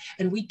do,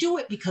 and we do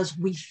it because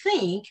we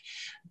think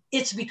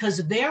it's because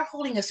they're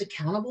holding us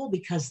accountable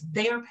because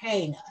they're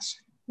paying us.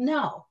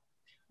 No,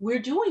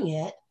 we're doing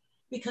it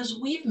because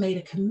we've made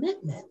a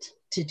commitment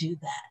to do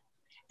that.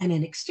 And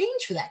in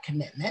exchange for that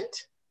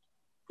commitment,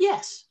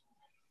 yes,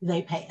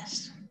 they pay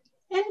us.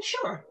 And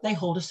sure, they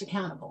hold us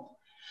accountable.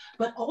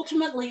 But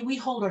ultimately, we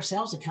hold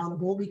ourselves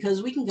accountable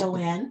because we can go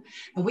in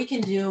and we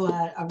can do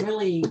a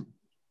really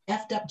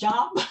effed up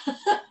job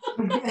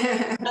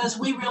because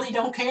we really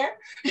don't care.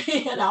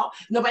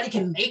 Nobody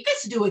can make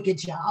us do a good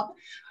job.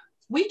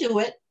 We do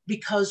it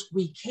because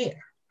we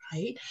care,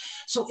 right?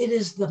 So it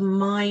is the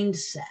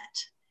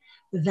mindset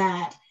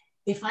that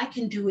if I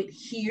can do it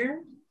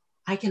here,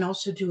 I can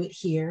also do it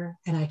here,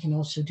 and I can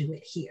also do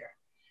it here.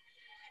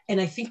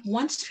 And I think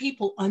once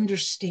people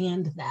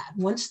understand that,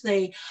 once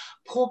they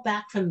pull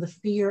back from the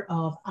fear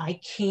of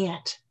I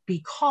can't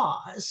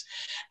because,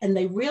 and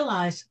they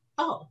realize,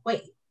 oh,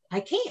 wait, I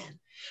can.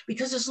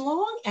 Because as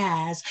long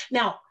as,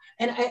 now,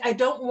 and I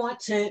don't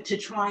want to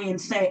try and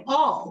say,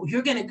 oh,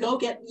 you're going to go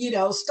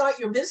start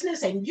your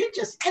business and you're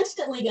just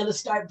instantly going to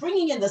start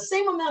bringing in the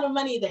same amount of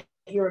money that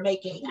you're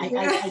making. I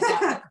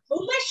got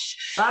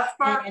foolish. That's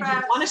far and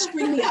you want to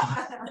scream me up.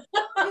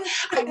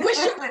 I wish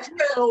it were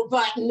true,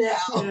 but no.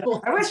 Yeah,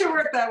 I wish it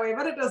worked that way,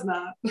 but it does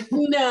not.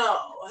 No.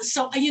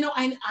 So,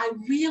 I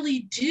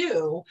really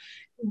do.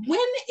 When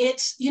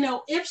it's,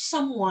 if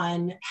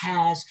someone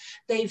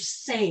they've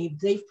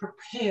saved, they've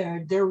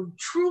prepared, they're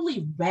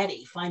truly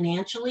ready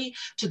financially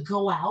to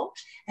go out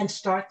and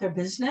start their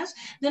business,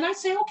 then I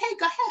say, okay,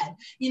 go ahead,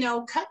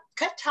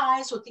 cut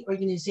ties with the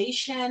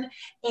organization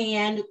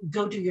and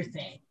go do your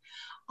thing.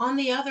 On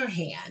the other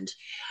hand,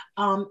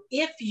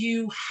 if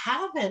you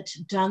haven't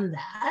done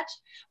that,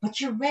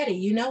 but you're ready,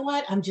 you know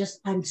what?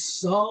 I'm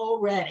so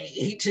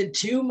ready to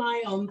do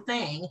my own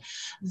thing,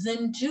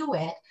 then do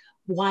it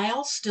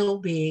while still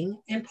being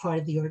in part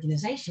of the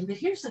organization. But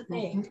here's the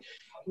thing,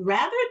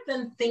 rather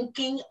than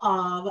thinking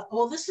of,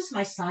 well, this is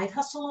my side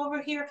hustle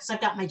over here because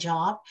I've got my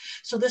job.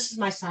 So this is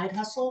my side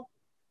hustle.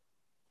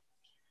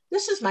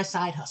 This is my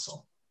side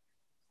hustle.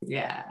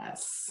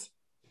 Yes.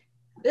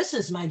 This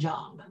is my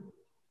job.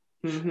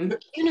 Your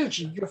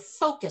energy, your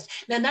focus.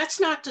 Now, that's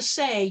not to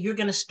say you're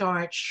going to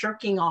start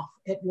shirking off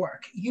at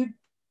work. You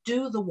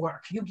do the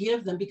work, you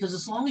give them, because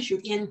as long as you're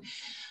in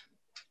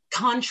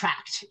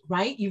contract,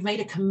 right? You've made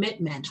a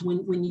commitment.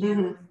 When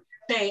you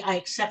say, I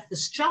accept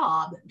this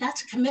job,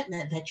 that's a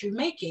commitment that you're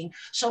making.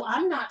 So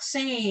I'm not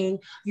saying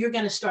you're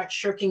going to start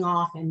shirking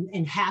off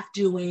and half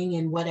doing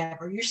and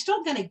whatever. You're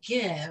still going to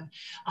give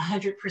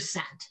 100%.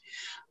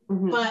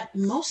 But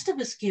most of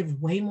us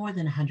give way more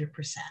than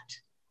 100%.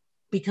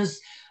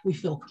 Because we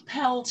feel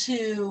compelled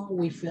to,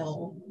 we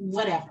feel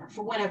whatever,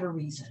 for whatever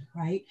reason,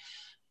 right?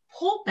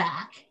 Pull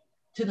back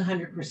to the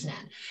 100%.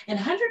 And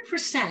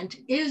 100%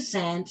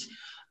 isn't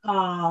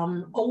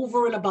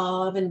over and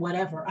above and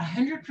whatever.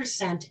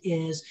 100%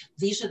 is,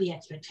 these are the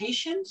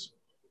expectations,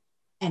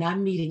 and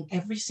I'm meeting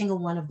every single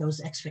one of those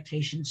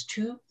expectations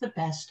to the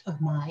best of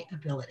my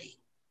ability.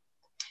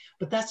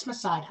 But that's my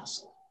side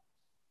hustle.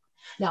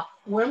 Now,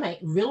 where my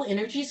real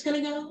energy is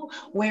going to go,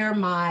 where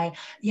my,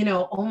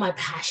 all my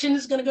passion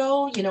is going to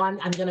go,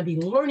 I'm going to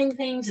be learning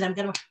things, and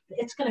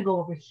it's going to go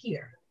over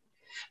here.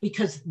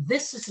 because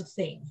this is the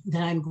thing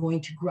that I'm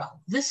going to grow.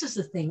 This is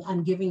the thing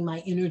I'm giving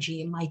my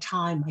energy and my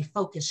time, my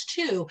focus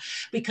to,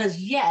 because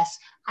yes,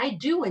 I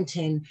do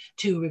intend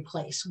to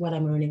replace what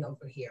I'm earning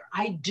over here.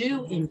 I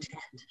do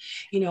intend,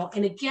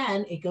 and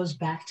again, it goes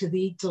back to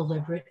the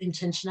deliberate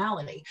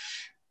intentionality.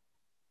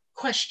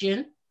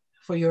 Question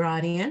for your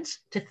audience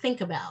to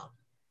think about.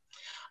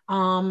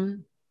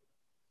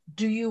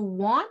 Do you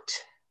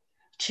want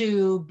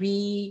to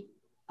be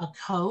a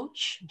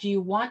coach? Do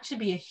you want to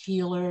be a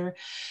healer?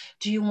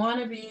 Do you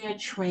want to be a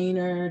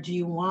trainer? Do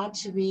you want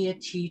to be a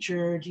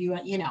teacher? Do you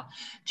want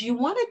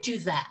to do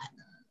that?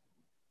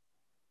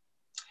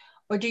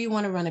 Or do you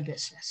want to run a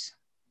business?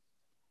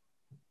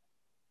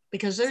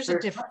 Because there's a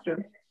difference.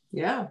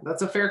 Yeah,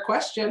 that's a fair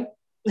question.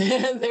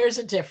 There's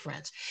a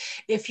difference.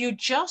 If you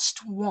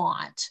just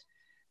want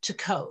to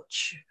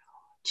coach,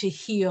 to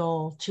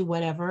heal, to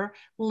whatever,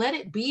 let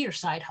it be your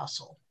side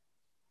hustle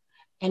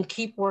and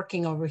keep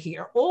working over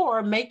here,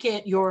 or make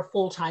it your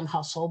full-time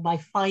hustle by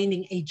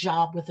finding a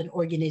job with an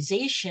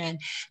organization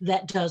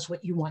that does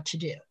what you want to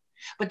do.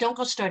 But don't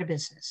go start a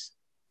business.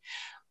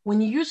 When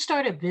you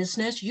start a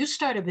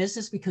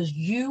business because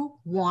you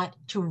want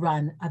to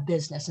run a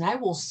business. And I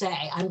will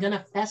say, I'm going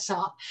to fess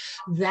up,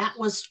 that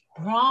was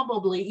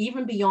probably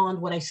even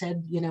beyond what I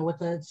said, with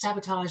the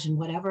sabotage and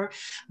whatever.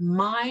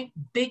 My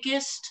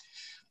biggest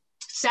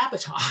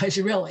sabotage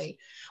really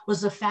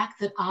was the fact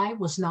that I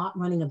was not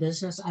running a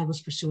business. I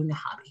was pursuing a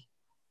hobby.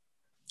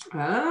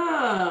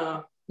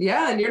 Ah,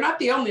 yeah. And you're not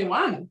the only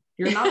one.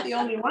 You're not the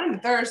only one.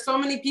 There are so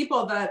many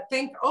people that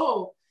think,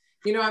 oh,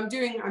 I'm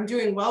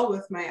doing well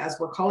with my, as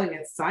we're calling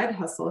it, side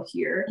hustle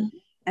here. Mm-hmm.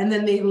 And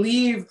then they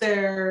leave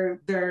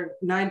their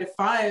 9 to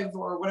 5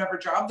 or whatever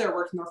job they're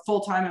working, their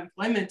full-time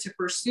employment, to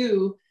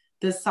pursue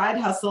this side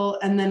hustle.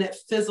 And then it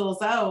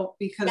fizzles out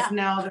because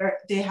now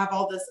they have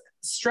all this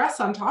stress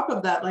on top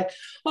of that. Like,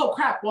 oh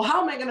crap, well,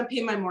 how am I going to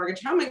pay my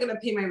mortgage? How am I going to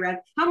pay my rent?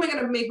 How am I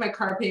going to make my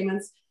car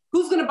payments?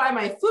 Who's going to buy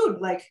my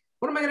food? Like,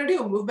 what am I going to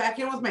do? Move back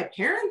in with my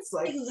parents?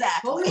 Like,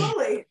 exactly.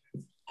 Holy.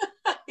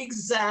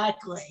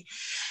 Exactly.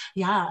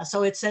 Yeah.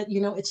 So it's that,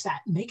 it's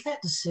that, make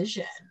that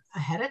decision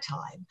ahead of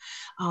time,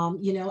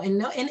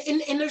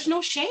 and there's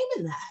no shame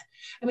in that.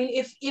 I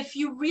mean, if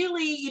you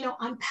really,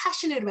 I'm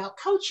passionate about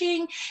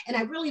coaching and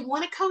I really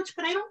want to coach,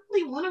 but I don't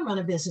really want to run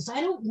a business. I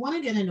don't want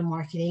to get into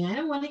marketing. I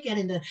don't want to get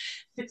into,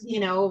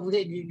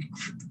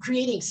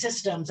 creating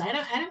systems. I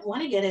don't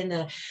want to get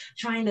into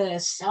trying to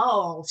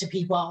sell to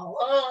people.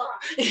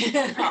 If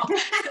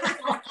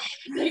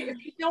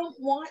you don't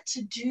want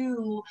to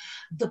do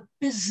the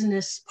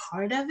business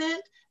part of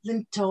it,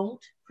 then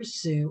don't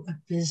pursue a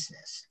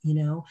business,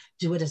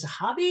 do it as a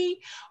hobby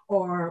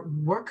or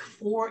work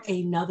for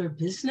another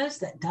business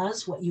that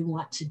does what you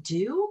want to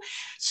do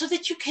so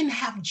that you can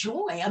have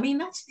joy. I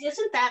mean,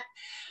 isn't that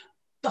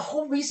the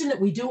whole reason that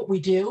we do what we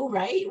do,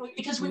 right?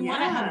 Because we want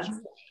to have joy.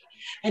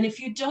 And if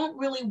you don't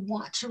really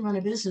want to run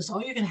a business,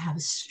 all you're going to have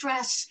is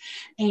stress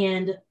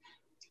and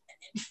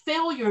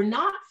failure,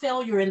 not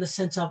failure in the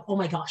sense of, oh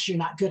my gosh, you're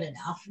not good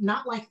enough,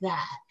 not like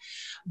that,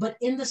 but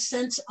in the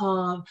sense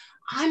of,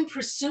 I'm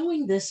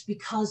pursuing this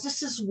because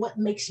this is what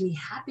makes me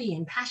happy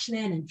and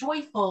passionate and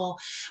joyful,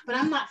 but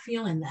I'm not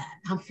feeling that.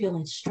 I'm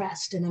feeling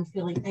stressed and I'm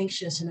feeling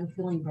anxious and I'm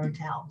feeling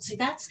burnt out. See,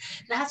 that's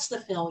the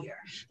failure.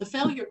 The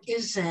failure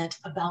isn't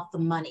about the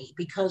money,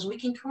 because we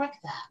can correct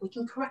that. We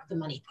can correct the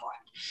money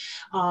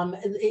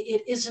part.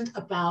 It isn't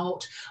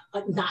about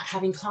not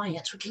having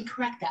clients. We can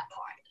correct that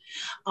part.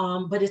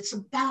 But it's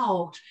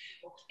about,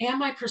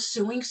 am I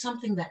pursuing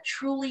something that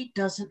truly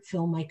doesn't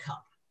fill my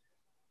cup?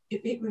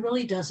 It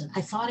really doesn't.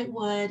 I thought it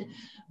would,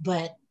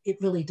 but it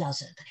really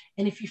doesn't.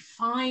 And if you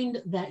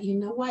find that,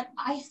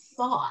 I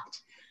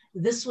thought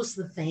this was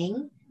the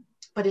thing,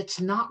 but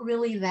it's not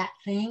really that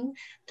thing,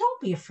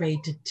 don't be afraid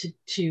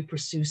to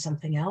pursue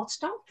something else.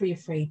 Don't be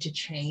afraid to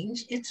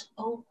change. It's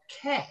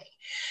okay.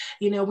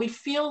 We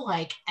feel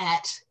like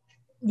at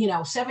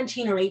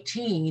 17 or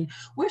 18,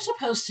 we're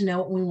supposed to know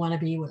what we want to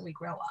be when we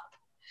grow up.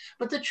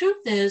 But the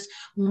truth is,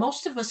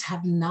 most of us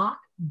have not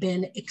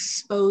been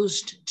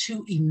exposed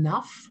to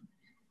enough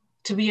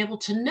to be able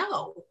to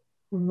know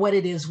what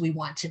it is we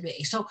want to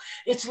be. So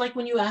it's like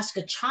when you ask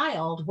a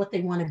child what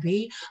they want to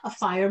be, a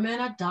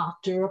fireman, a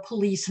doctor, a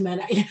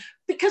policeman,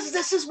 because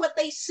this is what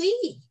they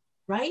see,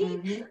 right?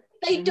 Mm-hmm.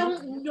 They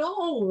don't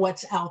know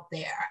what's out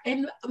there.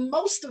 And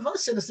most of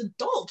us as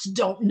adults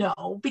don't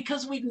know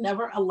because we've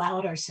never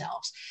allowed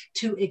ourselves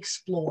to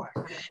explore,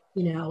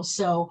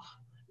 so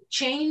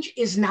change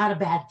is not a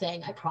bad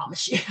thing, I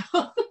promise you.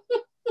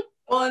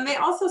 Well, and they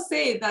also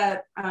say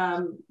that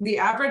the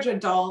average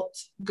adult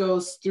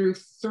goes through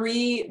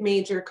 3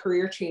 major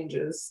career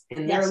changes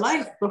in their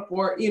life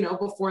before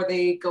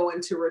they go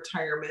into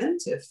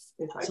retirement, if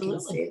I can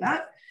say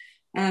that.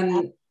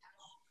 And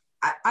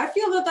I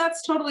feel that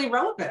that's totally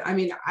relevant. I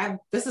mean,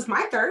 this is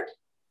my 3rd.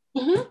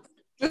 Mm-hmm.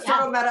 Just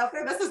throwing that out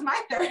there. This is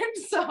my 3rd.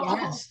 So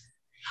yes.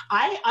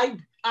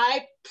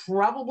 I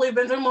probably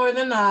been through more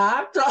than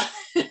that.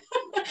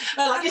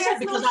 Like I said,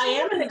 because I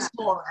am an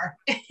explorer.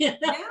 Yeah,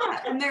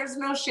 and there's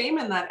no shame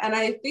in that. And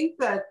I think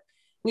that,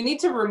 we need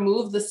to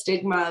remove the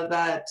stigma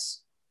that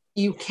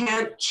you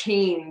can't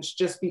change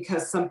just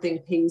because something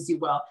pays you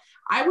well.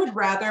 I would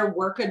rather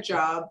work a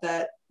job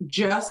that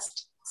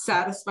just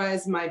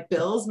satisfies my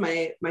bills,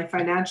 my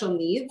financial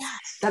needs,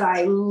 that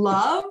I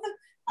love,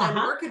 than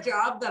work a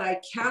job that I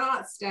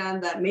cannot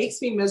stand, that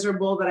makes me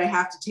miserable, that I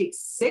have to take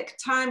sick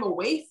time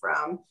away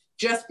from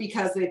just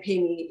because they pay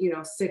me,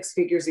 6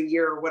 figures a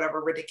year or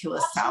whatever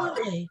ridiculous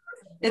salary.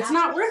 It's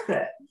not worth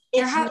it.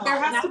 There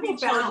has to be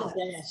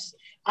balance.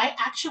 I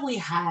actually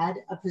had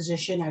a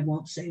position, I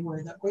won't say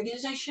where the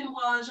organization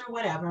was or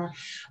whatever,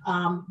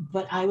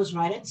 but I was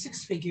right at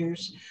 6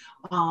 figures,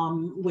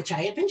 which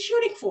I had been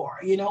shooting for,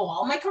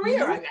 all my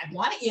career. I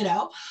wanted,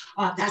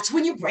 that's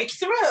when you break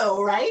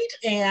through, right?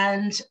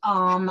 And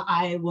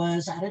I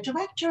was at a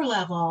director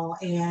level,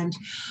 and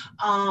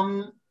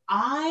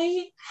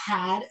I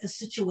had a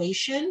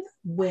situation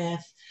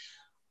with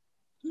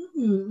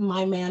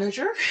my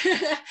manager,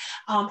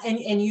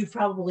 and you've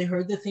probably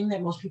heard the thing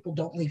that most people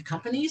don't leave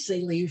companies,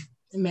 they leave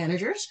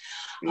managers.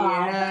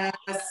 Yes,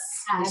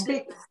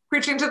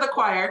 preaching to the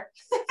choir.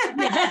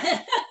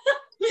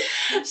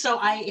 So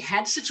I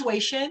had a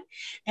situation,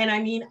 and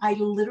I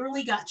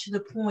literally got to the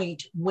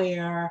point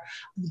where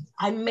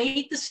I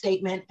made the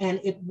statement,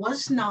 and it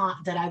was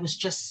not that I was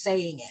just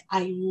saying it.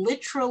 I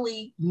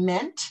literally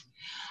meant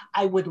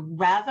I would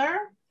rather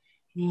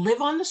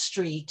live on the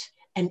street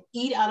and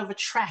eat out of a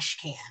trash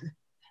can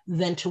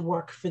than to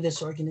work for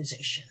this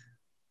organization.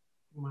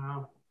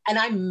 Wow. And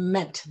I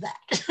meant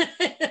that.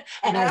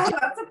 And that's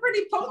a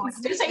pretty potent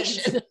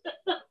statement.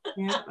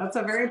 Yeah, that's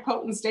a very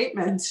potent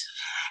statement.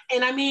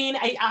 And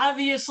I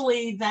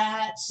obviously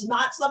that's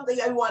not something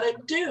I want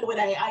to do. And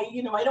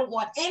I don't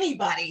want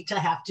anybody to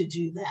have to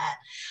do that.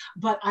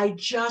 But it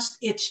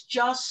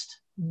just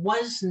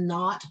was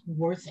not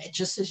worth it,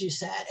 just as you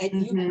said.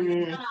 And you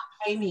cannot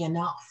pay me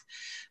enough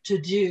to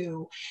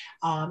do.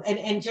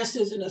 And just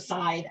as an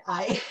aside,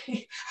 I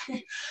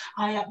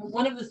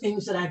one of the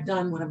things that I've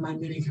done, one of my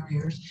many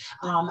careers,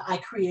 I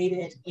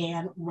created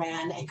and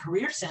ran a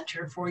career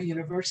center for a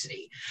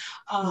university.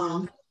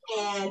 And,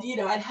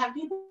 I'd have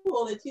people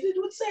that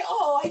would say,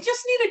 oh, I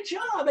just need a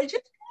job. I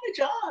just want a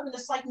job. And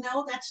it's like,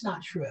 no, that's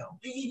not true.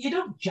 You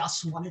don't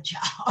just want a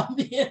job.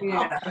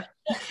 Yeah.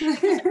 If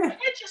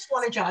you just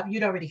want a job,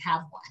 you'd already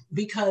have one,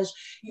 because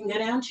you can go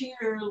down to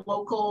your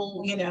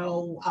local,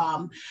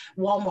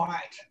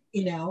 Walmart,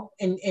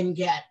 and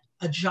get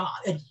a job,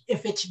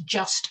 if it's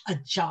just a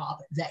job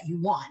that you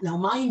want. Now,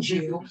 mind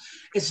you,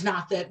 it's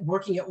not that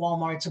working at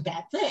Walmart's a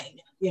bad thing.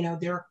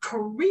 There are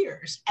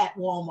careers at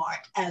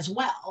Walmart as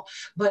well.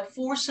 But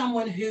for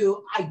someone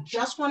who, I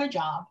just want a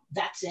job,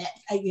 that's it.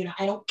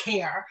 I don't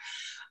care.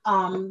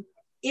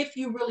 If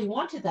you really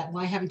wanted that,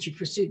 why haven't you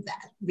pursued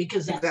that?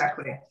 Because that's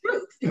exactly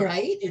truth,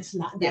 right? It's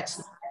not, that's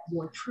not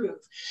your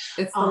truth.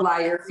 It's the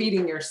lie you're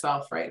feeding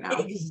yourself right now.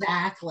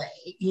 Exactly.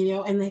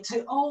 And they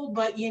say, oh,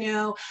 but,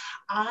 well,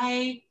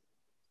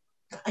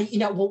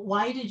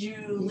 why did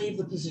you leave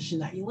the position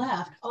that you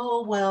left?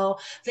 Oh, well,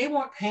 they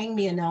weren't paying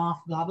me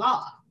enough, blah,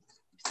 blah.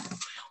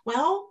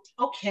 Well,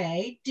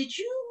 okay. Did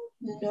you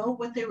know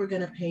what they were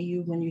going to pay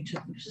you when you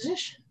took the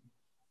position?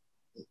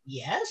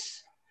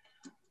 Yes.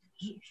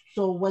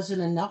 So was it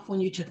enough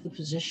when you took the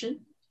position?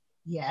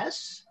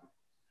 Yes.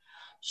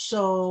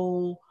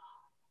 So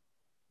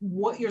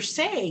what you're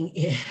saying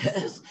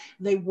is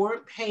they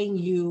weren't paying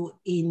you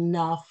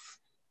enough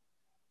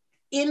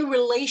in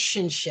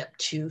relationship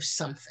to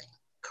something,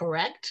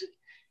 correct?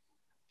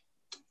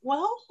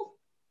 Well,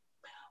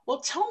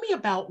 tell me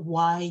about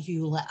why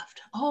you left.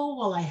 Oh,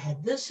 well, I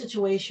had this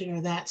situation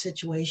or that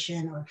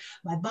situation, or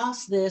my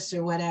boss this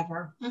or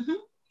whatever.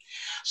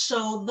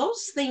 So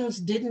those things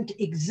didn't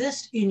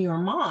exist in your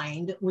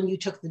mind when you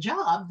took the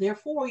job.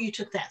 Therefore, you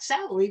took that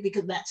salary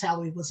because that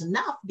salary was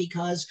enough,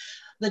 because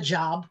the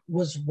job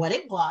was what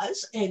it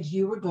was and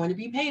you were going to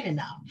be paid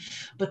enough.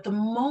 But the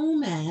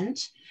moment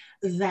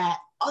that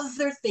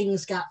other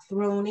things got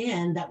thrown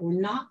in that were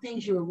not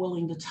things you were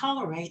willing to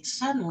tolerate,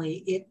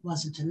 suddenly it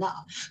wasn't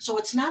enough. So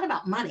it's not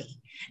about money.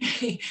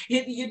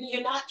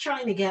 You're not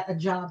trying to get a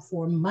job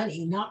for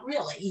money, not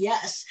really.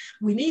 Yes,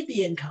 we need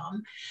the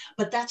income,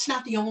 but that's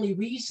not the only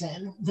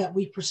reason that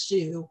we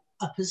pursue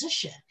a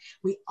position.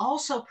 We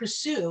also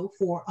pursue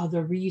for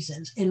other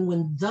reasons. And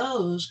when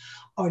those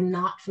are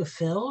not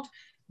fulfilled,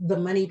 the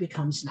money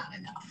becomes not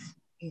enough.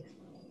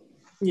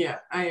 Yeah,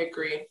 I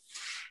agree.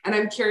 And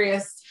I'm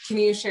curious, can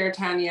you share,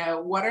 Tanya,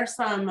 what are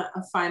some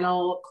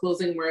final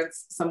closing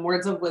words, some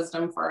words of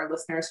wisdom for our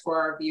listeners, for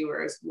our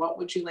viewers? What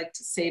would you like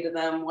to say to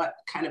them? What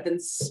kind of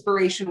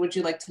inspiration would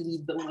you like to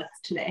leave them with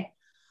today?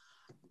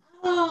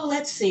 Oh,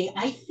 let's see.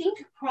 I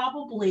think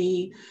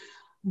probably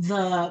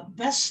the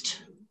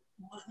best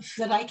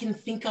that I can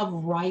think of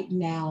right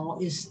now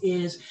is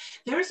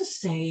there's a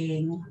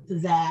saying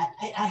that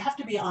I have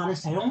to be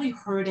honest, I only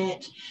heard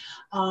it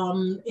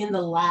in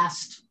the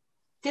last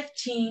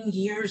 15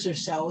 years or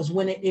so, is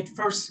when it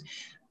first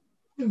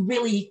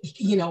really,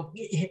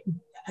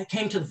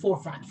 came to the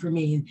forefront for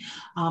me.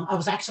 I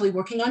was actually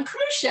working on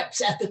cruise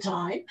ships at the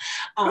time.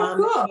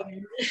 Cool.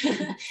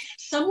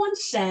 Someone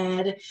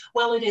said,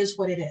 well, it is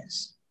what it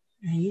is.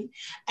 Right?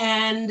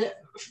 And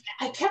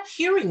I kept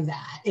hearing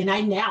that, and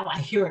now I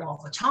hear it all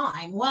the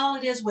time. Well,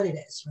 it is what it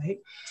is, right?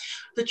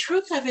 The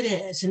truth of it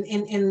is, and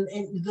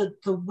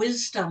the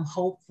wisdom,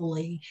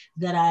 hopefully,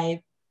 that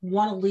I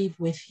want to leave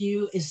with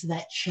you is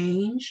that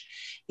change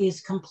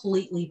is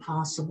completely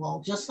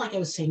possible. Just like I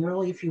was saying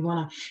earlier, if you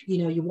want to,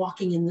 you're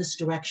walking in this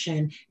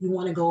direction, you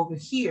want to go over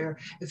here.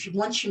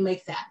 Once you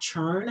make that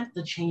turn,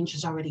 the change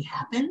has already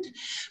happened.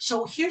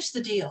 So here's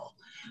the deal.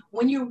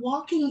 When you're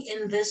walking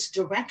in this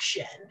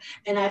direction,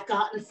 and I've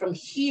gotten from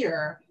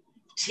here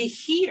to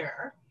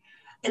here,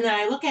 and then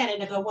I look at it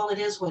and I go, well, it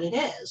is what it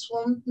is.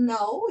 Well,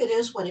 no, it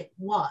is what it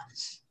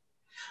was.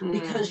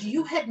 Because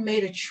you had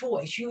made a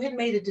choice, you had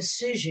made a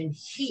decision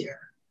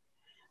here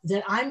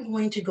that I'm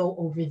going to go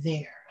over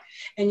there.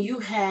 And you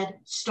had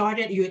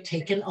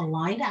taken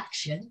aligned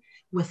action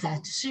with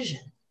that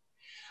decision.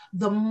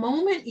 The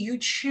moment you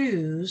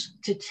choose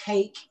to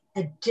take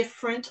a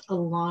different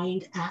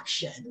aligned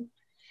action,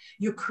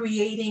 you're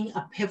creating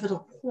a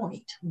pivotal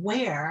point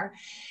where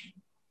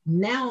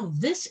now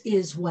this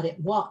is what it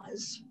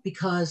was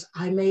because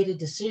I made a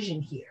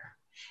decision here.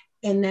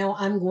 And now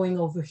I'm going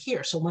over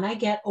here. So when I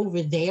get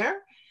over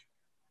there,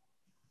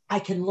 I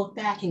can look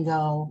back and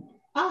go,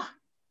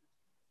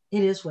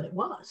 it is what it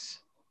was.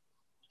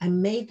 I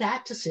made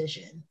that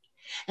decision.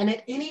 And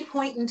at any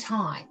point in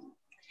time,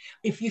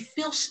 if you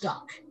feel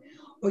stuck,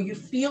 or you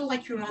feel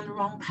like you're on the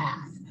wrong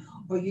path,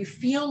 or you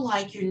feel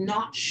like you're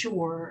not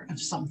sure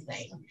of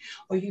something,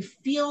 or you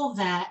feel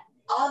that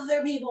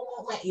other people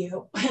won't let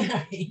you,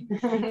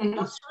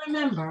 just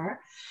remember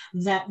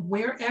that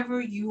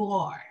wherever you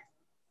are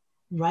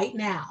right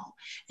now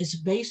is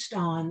based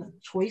on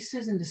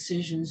choices and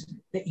decisions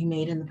that you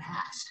made in the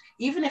past.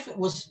 Even if it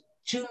was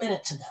 2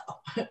 minutes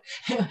ago,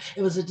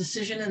 it was a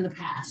decision in the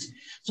past.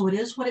 So it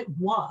is what it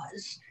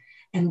was.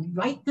 And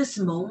right this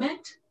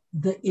moment,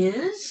 the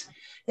is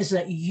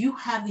that you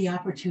have the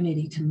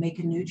opportunity to make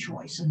a new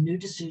choice, a new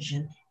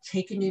decision,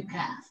 take a new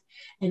path.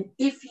 And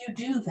if you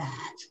do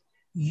that,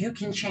 you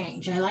can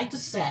change. And I like to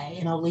say,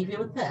 and I'll leave you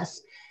with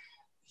this,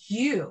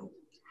 you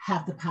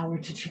have the power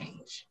to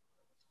change.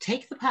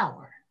 Take the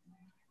power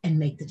and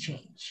make the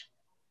change.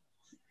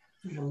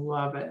 I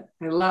love it.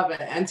 I love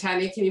it. And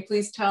Tanya, can you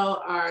please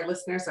tell our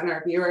listeners and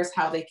our viewers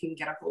how they can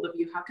get a hold of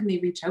you? How can they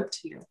reach out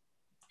to you?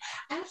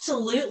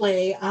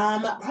 Absolutely.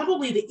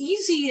 Probably the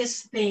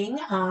easiest thing,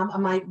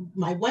 my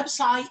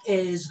website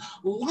is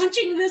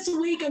launching this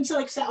week. I'm so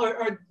excited,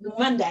 or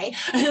Monday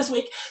this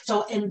week.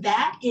 So, and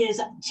that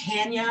is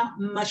Tanya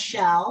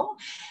Michelle,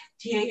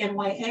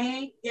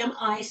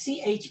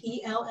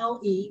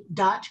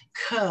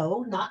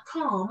 TanyMichelle.co, not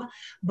com,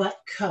 but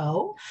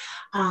co.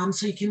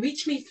 So you can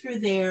reach me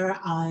through there.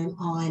 I'm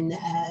on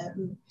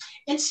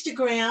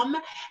Instagram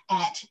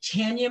at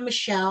Tanya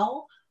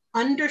Michelle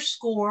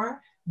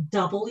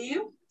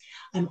 _W.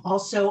 I'm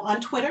also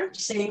on Twitter,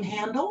 same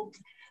handle,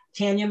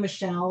 Tanya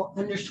Michelle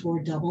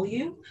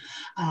 _W.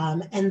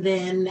 And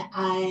then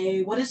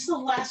what is the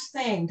last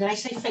thing? Did I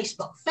say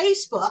Facebook?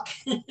 Facebook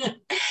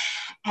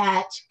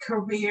at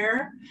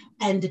Career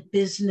and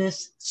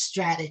Business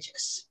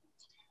Strategist.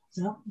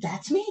 So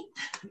that's me.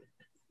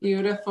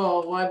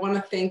 Beautiful. Well, I want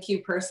to thank you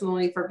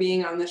personally for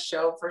being on the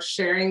show, for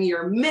sharing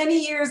your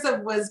many years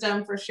of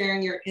wisdom, for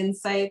sharing your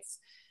insights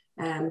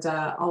and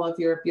all of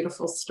your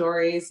beautiful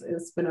stories.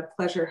 It's been a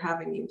pleasure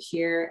having you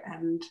here.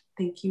 And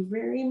thank you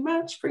very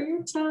much for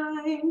your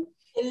time.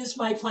 It is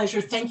my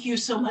pleasure. Thank you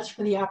so much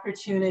for the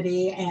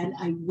opportunity. And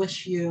I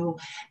wish you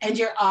and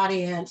your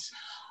audience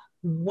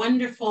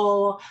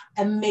wonderful,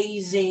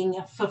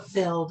 amazing,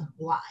 fulfilled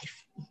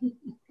life.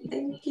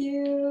 Thank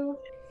you.